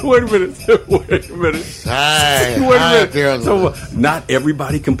 High up there on the list. Not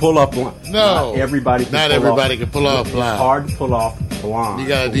everybody can pull off blonde. No. Not everybody can pull off blonde. It's hard to pull off blonde. You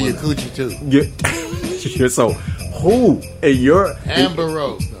got to do your coochie, too. Yeah. So, who in your... Amber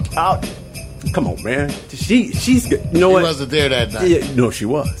Rose, though. Come on, man. She's good. You know what? She wasn't there that night. Yeah, no, she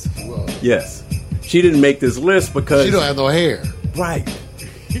was. She was. Yes. She didn't make this list because... She don't have no hair. Right.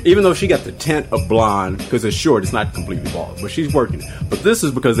 Even though she got the tint of blonde, because it's short, it's not completely bald, but she's working it. But this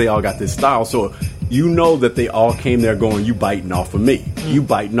is because they all got this style, so you know that they all came there going, you biting off of me. You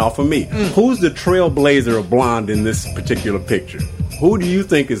biting off of me. Who's the trailblazer of blonde in this particular picture? Who do you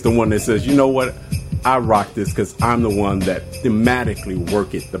think is the one that says, you know what, I rock this because I'm the one that thematically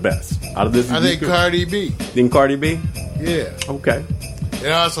work it the best? Out of this, I think Cardi B. Think Cardi B? Yeah. Okay.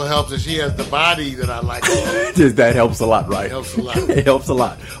 It also helps that she has the body that I like. That helps a lot, right? It helps a lot. It helps a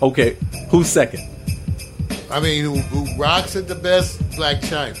lot. Okay, who's second? I mean, who rocks it the best? Blac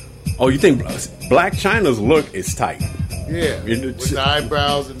Chyna. Oh, you think Blac Chyna's look is tight? Yeah, with the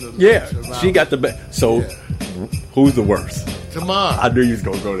eyebrows and the yeah, she got the best. So, who's the worst? Tamar. I knew you was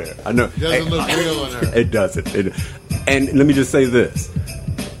gonna go there. I know. It doesn't look real on her. It doesn't. And let me just say this: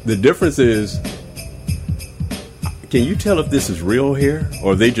 the difference is. Can you tell if this is real hair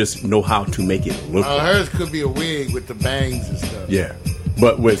or they just know how to make it look like? Hers could be a wig with the bangs and stuff. Yeah.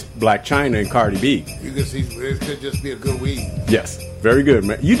 But with Blac Chyna and Cardi B, you can see it could just be a good weed. Yes. Very good,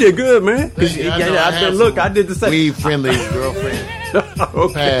 man. You did good, man. I did the same. Weed friendly girlfriend.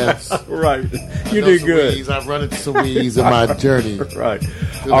 Okay. Pass. Right. You did good. Weeds. I've run into some weeds in my journey. Right.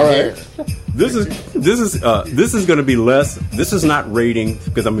 All right. This is going to be less. This is not ratings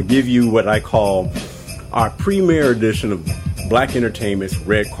because I'm going to give you what I call our premiere edition of Black Entertainment's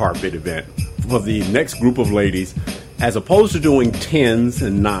Red Carpet event for the next group of ladies. As opposed to doing 10s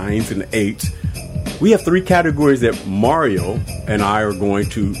and 9s and 8s, we have 3 categories that Mario and I are going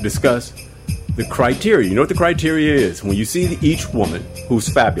to discuss the criteria. You know what the criteria is? When you see each woman who's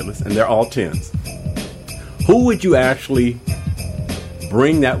fabulous, and they're all 10s, who would you actually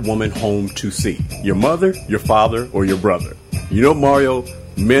bring that woman home to see? Your mother, your father, or your brother? You know, Mario,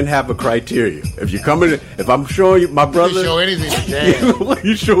 men have a criteria. If you're coming, if I'm showing you my brother, you show anything to Dad.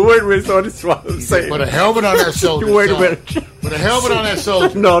 You should wait a minute. So that's what I'm saying. Put a helmet on that shoulder. Wait a minute. Put a helmet on that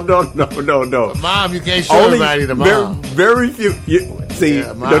shoulder. No. But Mom, you can't show everybody to Mom. Very few. See,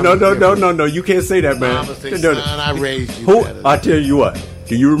 Yeah, no. You can't say that, man. Mama say, son, I raised you. Who? better. I tell you what.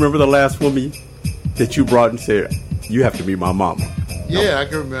 Do you remember the last woman that you brought and said you have to be my mama? Yeah, I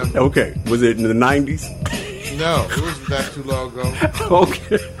can remember. Okay. Was it in the 90s? No, it was not too long ago.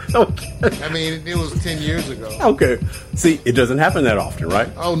 Okay. I mean, it was 10 years ago. Okay. See, it doesn't happen that often, right?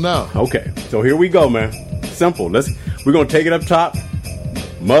 Oh, no. Okay. So here we go, man. Simple. We're going to take it up top.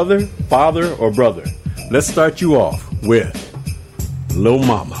 Mother, father, or brother. Let's start you off with Lil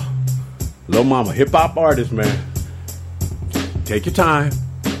Mama. Lil Mama, hip hop artist, man. Take your time.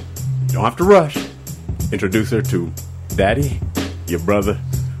 You don't have to rush. Introduce her to Daddy, your brother,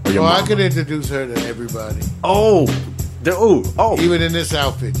 or your mama. I could introduce her to everybody. Oh. Even in this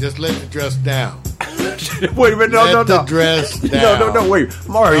outfit, just let the dress down. Wait a minute, Let the dress down. No, wait,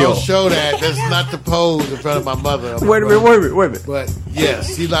 Mario. Don't show that. That's not the pose in front of my mother. Wait a minute. But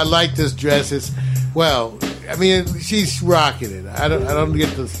yes, I like this dress. I mean, she's rocking it. I don't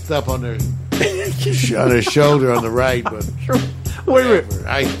get the stuff on her shoulder on the right, but wait a minute.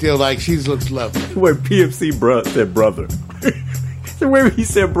 I feel like she looks lovely. When PFC said brother. The way he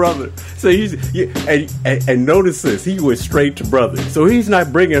said brother. So and notice this, he went straight to brother. So he's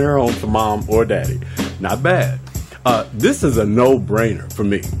not bringing her home to mom or daddy. Not bad. This is a no-brainer for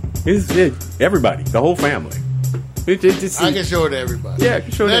me. Everybody, the whole family. I can show it to everybody. Yeah, I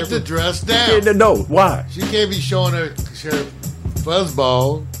can show it to Let everybody. the dress down. No, why? She can't be showing her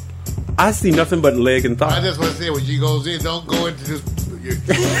fuzzball. I see nothing but leg and thigh. I just want to say, when she goes in, don't go into this. You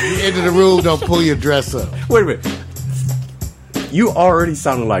enter the room, don't pull your dress up. Wait a minute. You already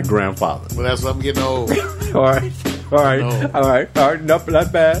sounded like grandfather. Well, that's what I'm getting old. All right.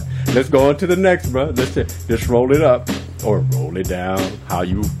 Not bad. Let's go on to the next, bro. Let's just roll it up or roll it down, how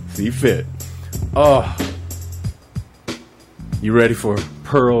you see fit. Oh, you ready for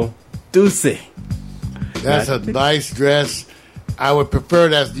Pearl Deuce? That's a nice dress. I would prefer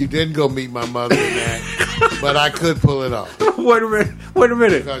that you didn't go meet my mother in that, but I could pull it off Wait a minute. Wait a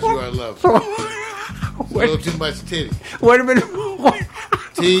minute. because you are lovely. A little too much titty. Wait a minute.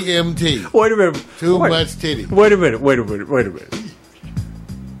 TMT. Wait a minute. Too Wait. much titty. Wait a minute. Wait a minute. Wait a minute.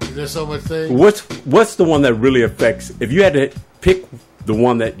 Is there so much thing? What's the one that really affects? If you had to pick the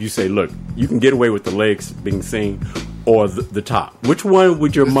one that you say, look, you can get away with the legs being seen, or the top. Which one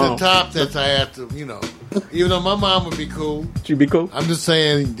would your It's mom? the top that I have to, even though my mom would be cool. She'd be cool. I'm just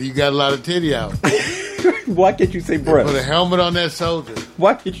saying you got a lot of titty out. Why can't you say Put a breast? helmet on that soldier.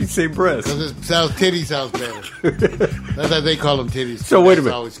 Why can't you say breast? Because titty sounds better. That's how they call them titties. So wait a That's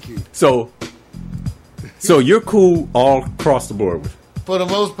minute. always cute. So you're cool all across the board with. For the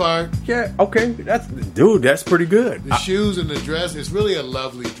most part, Yeah, okay. That's pretty good. the shoes and the dress, it's really a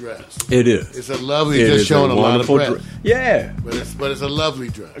lovely dress. It is. It's a lovely, It just is showing a lot of wonderful breast. Yeah. But it's a lovely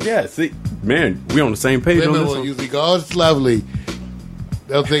dress. Yeah, see, man, we on the same page Women on will this usually go, oh, it's lovely.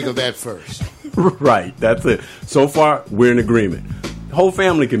 They'll think of that first. one. Right, that's it. So far, we're in agreement. The whole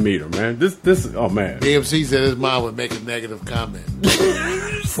family can meet her, man. This oh, man. DMC said his mom would make a negative comment.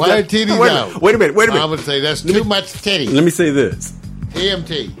 Why are titties out? Wait a minute. Mom would say, that's too much titty. Let me say this.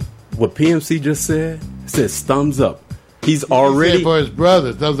 TMT. What PMC just says thumbs up. He's He said already... for his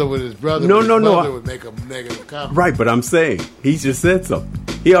brother. Thumbs up with his brother. No, but his no, no. mother would make a negative comment. Right, but I'm saying, he just said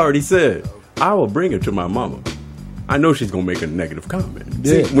something. He already said, I will bring her to my mama. I know she's going to make a negative comment.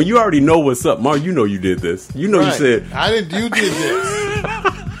 Yeah. See, when you already know what's up, Mar, you know you did this. You know Right. you said... You did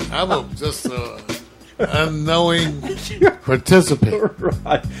this. I'm just unknowing participant.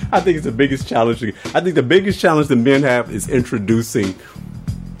 Right. I think it's the biggest challenge. I think the biggest challenge that men have is introducing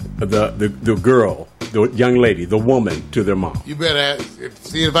the girl, the young lady, the woman to their mom. You better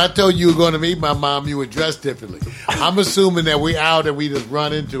if I told you were going to meet my mom, you would dress differently. I'm assuming that we out and we just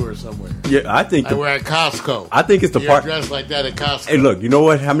run into her somewhere. Yeah, I think. Like we're at Costco. I think it's the You're part. dressed like that at Costco. Hey, look, you know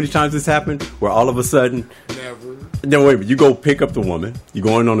what? How many times this happened? Where all of a sudden, Never. then wait a minute, you go pick up the woman. You're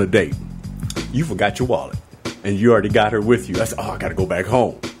going on a date. You forgot your wallet, and you already got her with you. I said, I got to go back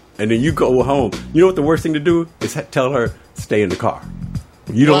home. And then you go home. You know what the worst thing to do is tell her stay in the car.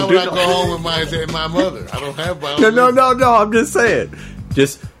 You Why don't would do I go home with my mother? I don't have my own. No. I'm just saying.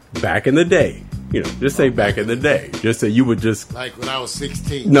 Just back in the day. Just say back in the day. Just say you would just. Like when I was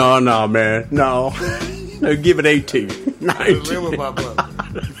 16. No, man. No. No, give it 18. I was living with my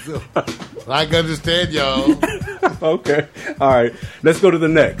mother. So, I can understand y'all. Okay. All right. Let's go to the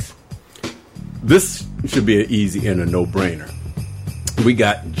next. This should be an easy and a no-brainer. We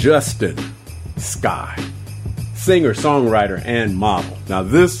got Justin Sky, singer, songwriter, and model. Now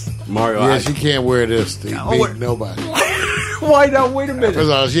this, Mario... Yeah, she can't wear this to No, meet what- nobody. Why not? Wait a minute. First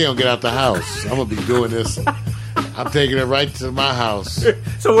of all, she don't get out the house. I'm going to be doing this. I'm taking her right to my house.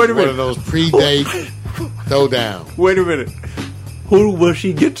 So wait a One minute. of those pre-date throw-down. Wait a minute. Who will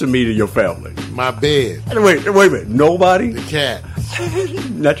she get to meet in your family? My bed. Wait a minute. Nobody? The cat.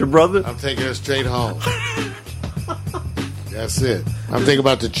 Not your brother? I'm taking her straight home. That's it. I'm thinking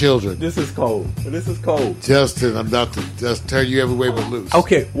about the children. This is cold. Justin, I'm about to just turn you every way but loose.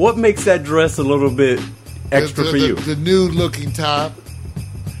 Okay, what makes that dress a little bit extra for you? The nude-looking top.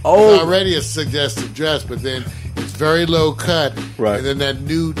 Oh, It's already a suggestive dress, but then it's very low cut. Right. And then that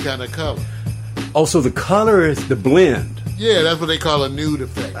nude kind of color. so the color is the blend. Yeah, that's what they call a nude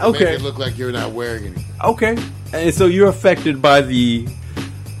effect. They Okay. Make it look like you're not wearing anything. Okay, and so you're affected by the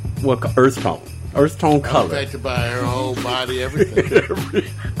earth tone I'm color. affected by her whole body, everything.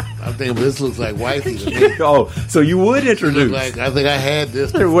 I'm thinking, this looks like wifey to me. Oh, so you would Look introduce? like, I think I had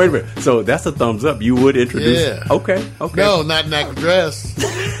this. Hey, wait a minute. So that's a thumbs up. You would introduce? Yeah. Okay. No, not in that dress.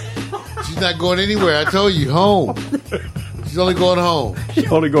 She's not going anywhere. I told you, home. She's only going home.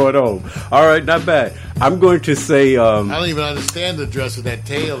 You're only going home. All right, not bad. I'm going to say. I don't even understand the dress with that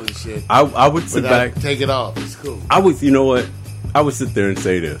tail and shit. I would sit But I back. take it off. It's cool. I would. You know what? I would sit there and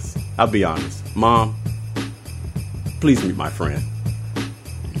say this. I'll be honest, Mom. Please meet my friend.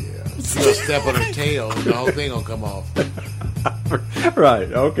 Yeah. She's going to step on her tail and the whole thing will come off.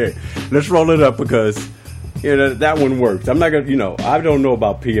 Right. Okay. Let's roll it up because that one works. I'm not gonna. I don't know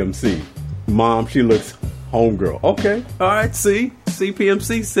about PMC. Mom, she looks homegirl. Okay. All right. See,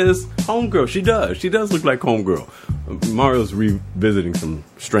 PMC says homegirl. She does. She does look like homegirl. Mario's revisiting some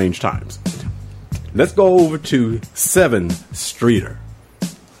strange times. Let's go over to 7 Streeter.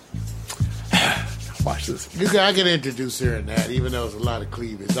 Watch this. I can introduce her in that, even though it's a lot of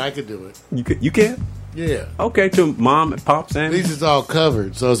cleavage. I could do it. You can? Yeah. Okay, to mom and pops At and least it's all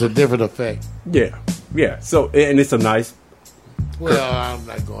covered, so it's a different effect. yeah. So and it's a nice. Well, I'm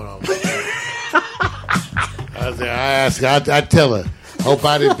not going on. I tell her. Hope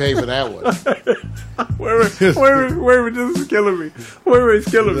I didn't pay for that one. Wait a minute, this is killing me. It's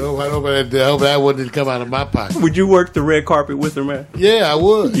killing me. I hope that one didn't come out of my pocket. Would you work the red carpet with her, man? Yeah, I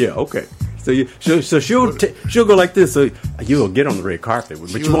would. Yeah, okay. So she'll go like this. So you'll get on the red carpet,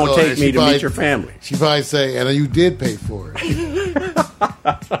 but you won't take me to meet your family. She probably say, and you did pay for it.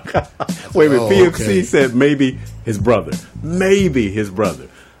 Wait a minute. PFC okay. said maybe his brother.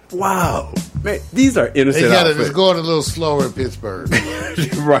 Wow, man, these are innocent outfits. It's going a little slower in Pittsburgh.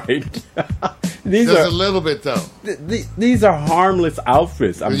 Right. These Just are a little bit though. These are harmless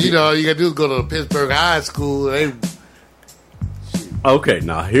outfits. I mean, You know, all you got to do is go to Pittsburgh High School. Okay,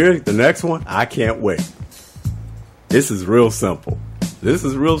 now here's the next one. I can't wait. This is real simple. Let's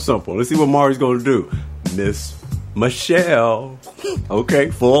see what Mari's going to do. Miss Michelle.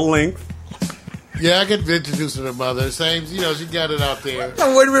 Okay, full length. Yeah, I could introduce her to mother. Same, she got it out there.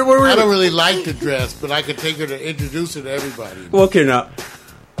 Oh, wait a minute. I don't really like the dress, but I could take her to introduce her to everybody. Well, okay, now,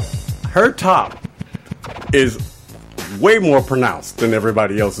 her top is way more pronounced than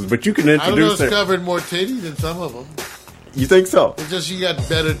everybody else's, but you can I don't know, introduce it's her. covered more titties than some of them. You think so? It's just she got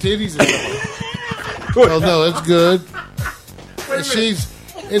better titties than some of them. Oh, no, it's good.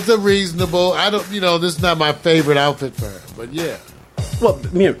 It's a reasonable, this is not my favorite outfit for her, but yeah. Well,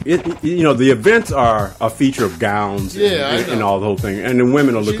 the events are a feature of gowns and all the whole thing, and the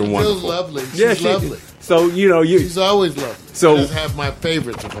women are looking wonderful. She's lovely. She's lovely. So she's always lovely. So I just have my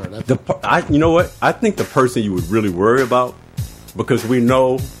favorites of her. You know what? I think the person you would really worry about, because we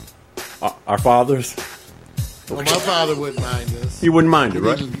know our fathers. Well, my father wouldn't mind this. You wouldn't mind it,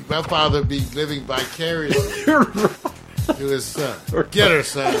 right? My father would be living vicariously to his son. Get her,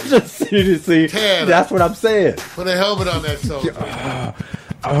 son. See, that's what I'm saying. Put a helmet on that soldier.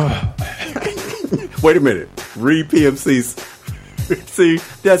 Wait a minute. Read PMC's. See,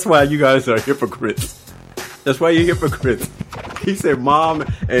 that's why you guys are hypocrites. That's why you're hypocrites. He said, "Mom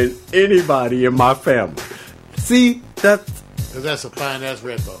and anybody in my family." See, that's a fine ass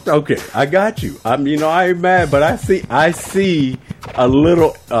red bone. Okay, I got you. I ain't mad, but I see a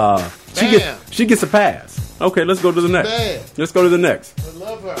little. She gets a pass. Okay, let's go to the next. Bad. Let's go to the next. I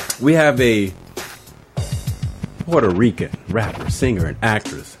love her. We have a Puerto Rican rapper, singer, and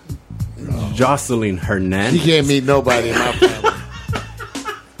actress, Jocelyn Hernandez. She can't meet nobody in my family.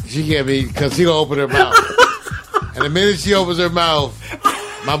 She can't meet because she gonna open her mouth, and the minute she opens her mouth,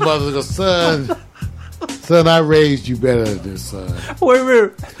 my mother goes, "Son, I raised you better than this, son." Wait a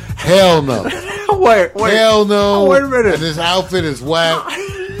minute. Hell no. Wait. Hell no. Wait a minute. And this outfit is whack.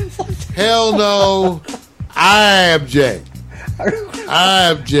 Hell no. I object.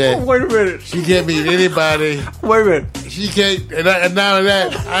 Wait a minute. She can't meet anybody. Wait a minute. She can't. And now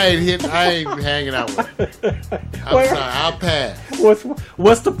that I ain't hanging out with her. I'm sorry. I'll pass.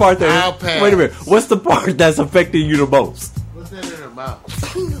 What's the part that? I'll pass. Wait a minute. What's the part that's affecting you the most? What's that in her mouth?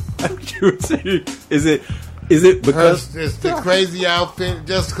 Is it because it's the crazy outfit?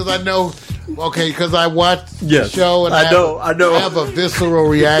 Just because I know. Okay, because I watched the Yes, show and I know. I have a visceral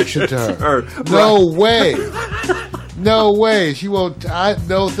reaction to her. No way. No way. She won't.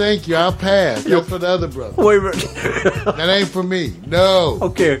 No, thank you. I'll pass. That's for the other brother. Wait a minute. That ain't for me. No.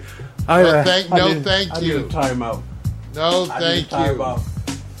 Okay. Thank I you. need a timeout. No, thank you.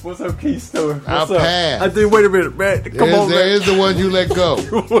 What's up, Keystone? I'll pass. I think. Wait a minute, man. Come on, There man. is the one you let go.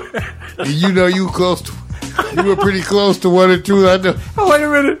 You know you close to. You were pretty close to one or two. I know. Wait a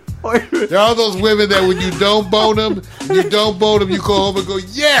minute. There are those women that when you don't bone them, you go home and go,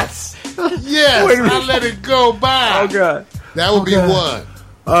 yes, I let it go by. Oh God, that would be one.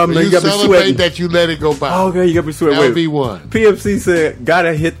 Man, you got me celebrate sweating. that you let it go by. Okay, you got me sweating. That would be one. PFC said,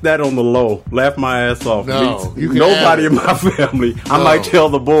 "Gotta hit that on the low. Laugh my ass off." No, you can nobody have in my family. No. I might tell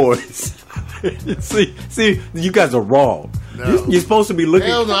the boys. see, you guys are wrong. No. You're supposed to be looking.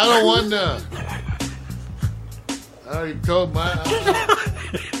 Hell no, I don't want none. I already told my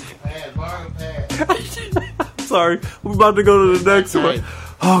Sorry, we're about to go to the next one. Right.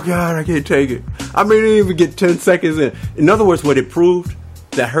 Oh God, I can't take it. I mean, it didn't even get 10 seconds in. In other words, what it proved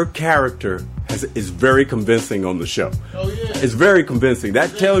that her character is very convincing on the show. Oh yeah, It's very convincing.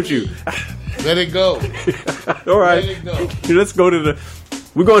 That tells you. let it go. All right, Let it go. let's go to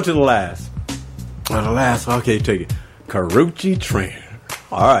we're going to the last. The last, okay, take it. Karuchi Tran.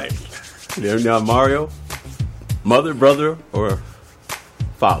 All right. Now, Mario, mother, brother, or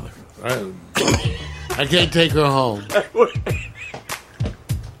father? I can't take her home.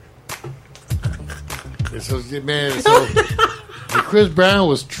 And Chris Brown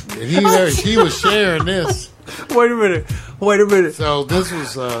was, he was sharing this. Wait a minute. So this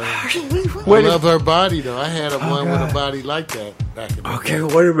was, I love her body though. I had one with a body like that back in the day. Okay,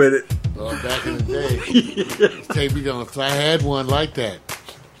 wait a minute. Back in the day. Take me on. I had one like that.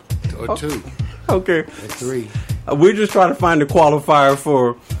 Or two. Okay. Or three. We're just trying to find the qualifier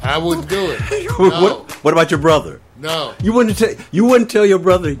for. I wouldn't do it. No. What about your brother? No. You wouldn't tell your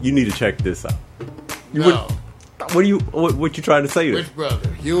brother you need to check this out. No. What you trying to say to? Which brother?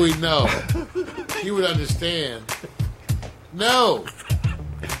 Huey, no. He would understand. No.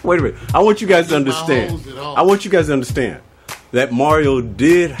 Wait a minute. I want you guys to My understand. hoes at home. I want you guys to understand that Mario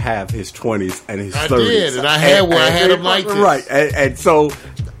did have his 20s and his 30s. I did, and I had one. I had him like this. Right, and so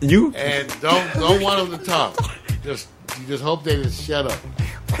you and don't want them to talk. You just hope they just shut up.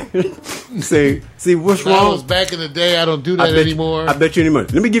 see what's That wrong. was back in the day. I don't do that anymore. I bet you any money.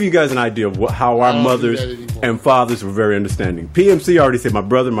 Let me give you guys an idea of how our don't do mothers that anymore. and fathers were very understanding. PMC already said my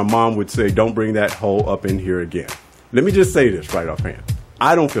brother and my mom would say, don't bring that hoe up in here again. Let me just say this right offhand.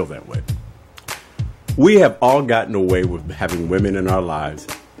 I don't feel that way. We have all gotten away with having women in our lives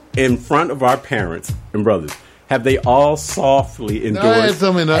in front of our parents and brothers. Have they all softly endorsed? I had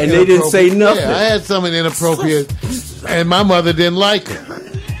some and they didn't say nothing. Yeah, I had some inappropriate, and my mother didn't like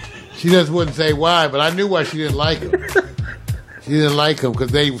them. She just wouldn't say why, but I knew why she didn't like them. She didn't like them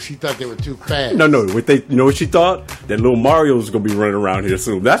because she thought they were too fast. No. You know what she thought? That little Mario was going to be running around here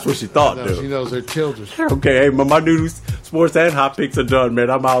soon. That's what she thought, No, dude. she knows her children. Okay, hey, my new sports and hot picks are done, man.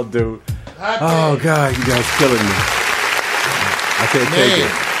 I'm out, dude. Oh, God, you guys killing me. I can't take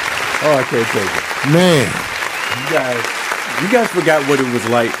it. Oh, I can't take it. Man. You guys forgot what it was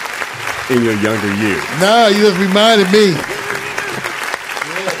like in your younger years. No, you just reminded me.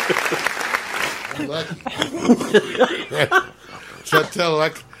 I'm lucky. So I tell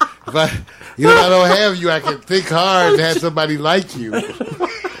her, I don't have you, I can think hard and have somebody like you.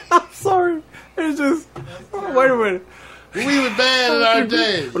 I'm sorry. It's just, wait a minute. We were bad in our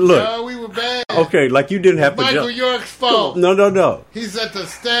day. Look. No, we were bad. Okay, like you didn't have Michael to York's fault. No. He set the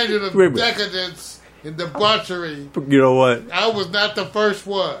standard of Wait a minute. decadence and debauchery. You know what? I was not the first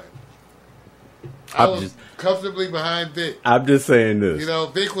one. I was comfortably behind Vic. I'm just saying this. You know,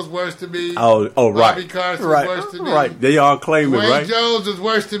 Vic was worse to me. Oh, right. Bobby Carson right. was worse to me. Right. They all claim it, Dwayne right? Jones was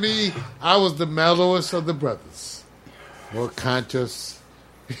worse to me. I was the mellowest of the brothers. More conscious.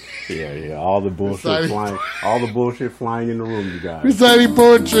 Yeah. All the bullshit flying in the room, you guys. Reciting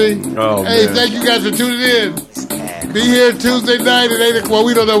poetry. Oh, hey, man. thank you guys for tuning in. Be here Tuesday night at 8 o'clock. Well,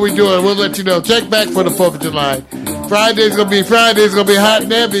 we don't know what we're doing. We'll let you know. Check back for the 4th of July. Friday's going to be hot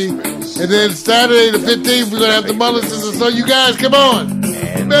and heavy. And then Saturday the 15th, we're going to have the Mullisons. So you guys, come on.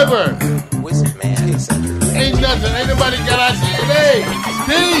 Remember, ain't nothing. Ain't nobody got our today.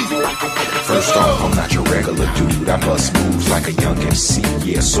 Peace. First off, I'm not your regular dude. I bust moves like a young MC.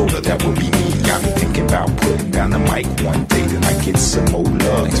 Yeah, sorta, that would be me. Got me thinking about putting down the mic one day. Then I get some more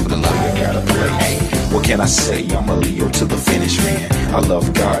love. Thanks for the love I gotta play. Hey, what can I say? I'm a Leo to the finish, man. I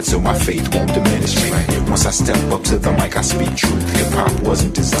love God, so my faith won't diminish, man. Once I step up to the mic, I speak truth. Hip hop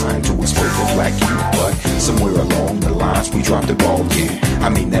wasn't designed to exploit the black youth, but somewhere along the lines we dropped the ball. Yeah, I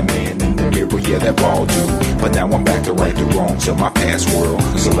mean that man in the mirror, yeah, that ball dude. But now I'm back to right the wrongs of my past world.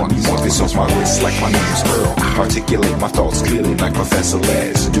 So let me mark this off my list like my name's Earl. Articulate my thoughts clearly like Professor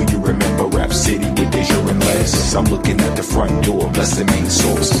Les. Do you remember Rap City with Deja and Les? I'm looking at the front door, bless the main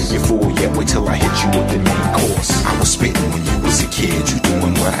source. You're full yet, wait till I hit you with the main course. I was spitting when you was a kid, you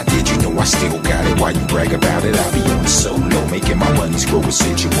doing what I did. You know I still got it, why you brag about it? I be on the solo, making my money's grow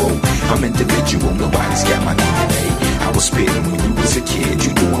residual. I'm individual, nobody's got my DNA. I was spitting when you was a kid,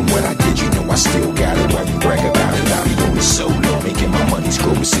 you doing what I did. You know I still got it, why you brag about it? I be on the solo, making my money's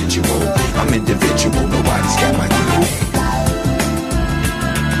grow residual. I'm individual, nobody's got my DNA.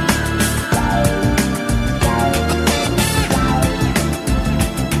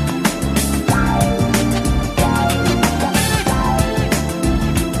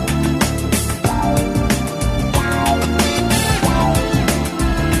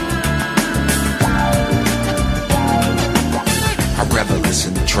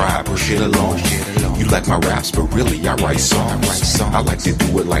 Tribe or shit alone. You like my raps, but really I write songs. I like to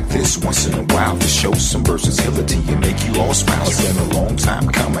do it like this once in a while to show some versatility and make you all smile. It's been a long time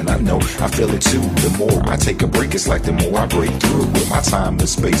coming, I know, I feel it too. The more I take a break, it's like the more I break through. With my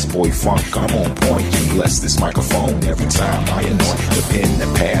timeless space boy funk, I'm on point. You bless this microphone every time I anoint the pen,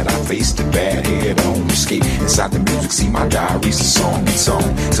 the pad. I face the bad head on. Escape inside the music, see my diary's a song and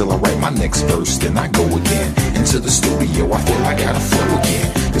song. Till I write my next verse, then I go again into the studio. I feel I gotta flow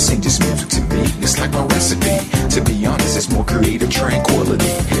again. The This ain't just music to me, it's like my recipe. To be honest, it's more creative tranquility.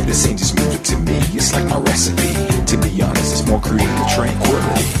 This ain't just music to me, it's like my recipe. To be honest, it's more creative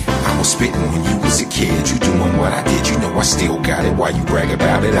tranquility. I was spitting when you was a kid, you doing what I did, you know I still got it. Why you brag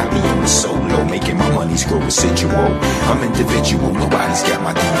about it? I be on the solo, making my money's grow residual. I'm individual, nobody's got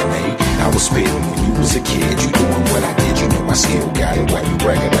my DNA. I was spitting when you was a kid, you doing what I did, you know I still got it. Why you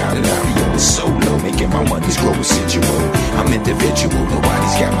brag about it? I be on the solo, making my money's grow residual. I'm individual,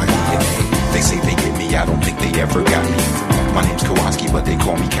 nobody's got my DNA. They say they get me, I don't think they ever got me. My name's Kowalski, but they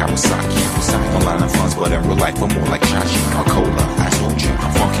call me Kawasaki. Online and funds, but in real life, I'm more like Chachi or Cola. I told you,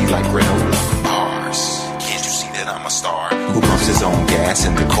 I'm funky like granola. Bars, can't you see that I'm a star? Who pumps his own gas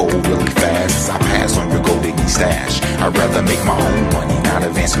in the cold really fast? As I pass on your gold digging stash, I'd rather make my own money, not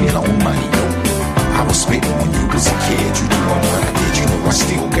advance me loan money. No, I was spitting when you was a kid, you doing what I did, you know I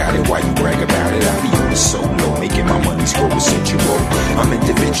still got it. Why you brag about it? I be on the solo, making my money's grow residual. I'm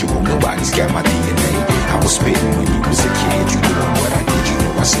individual, nobody's got my DNA. I was spitting when you was a kid, you doing what I did, you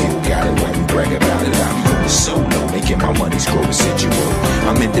know I still got it. Why you brag about it? I be on the solo, making my money's grow residual.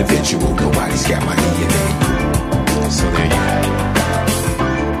 I'm individual, nobody's got my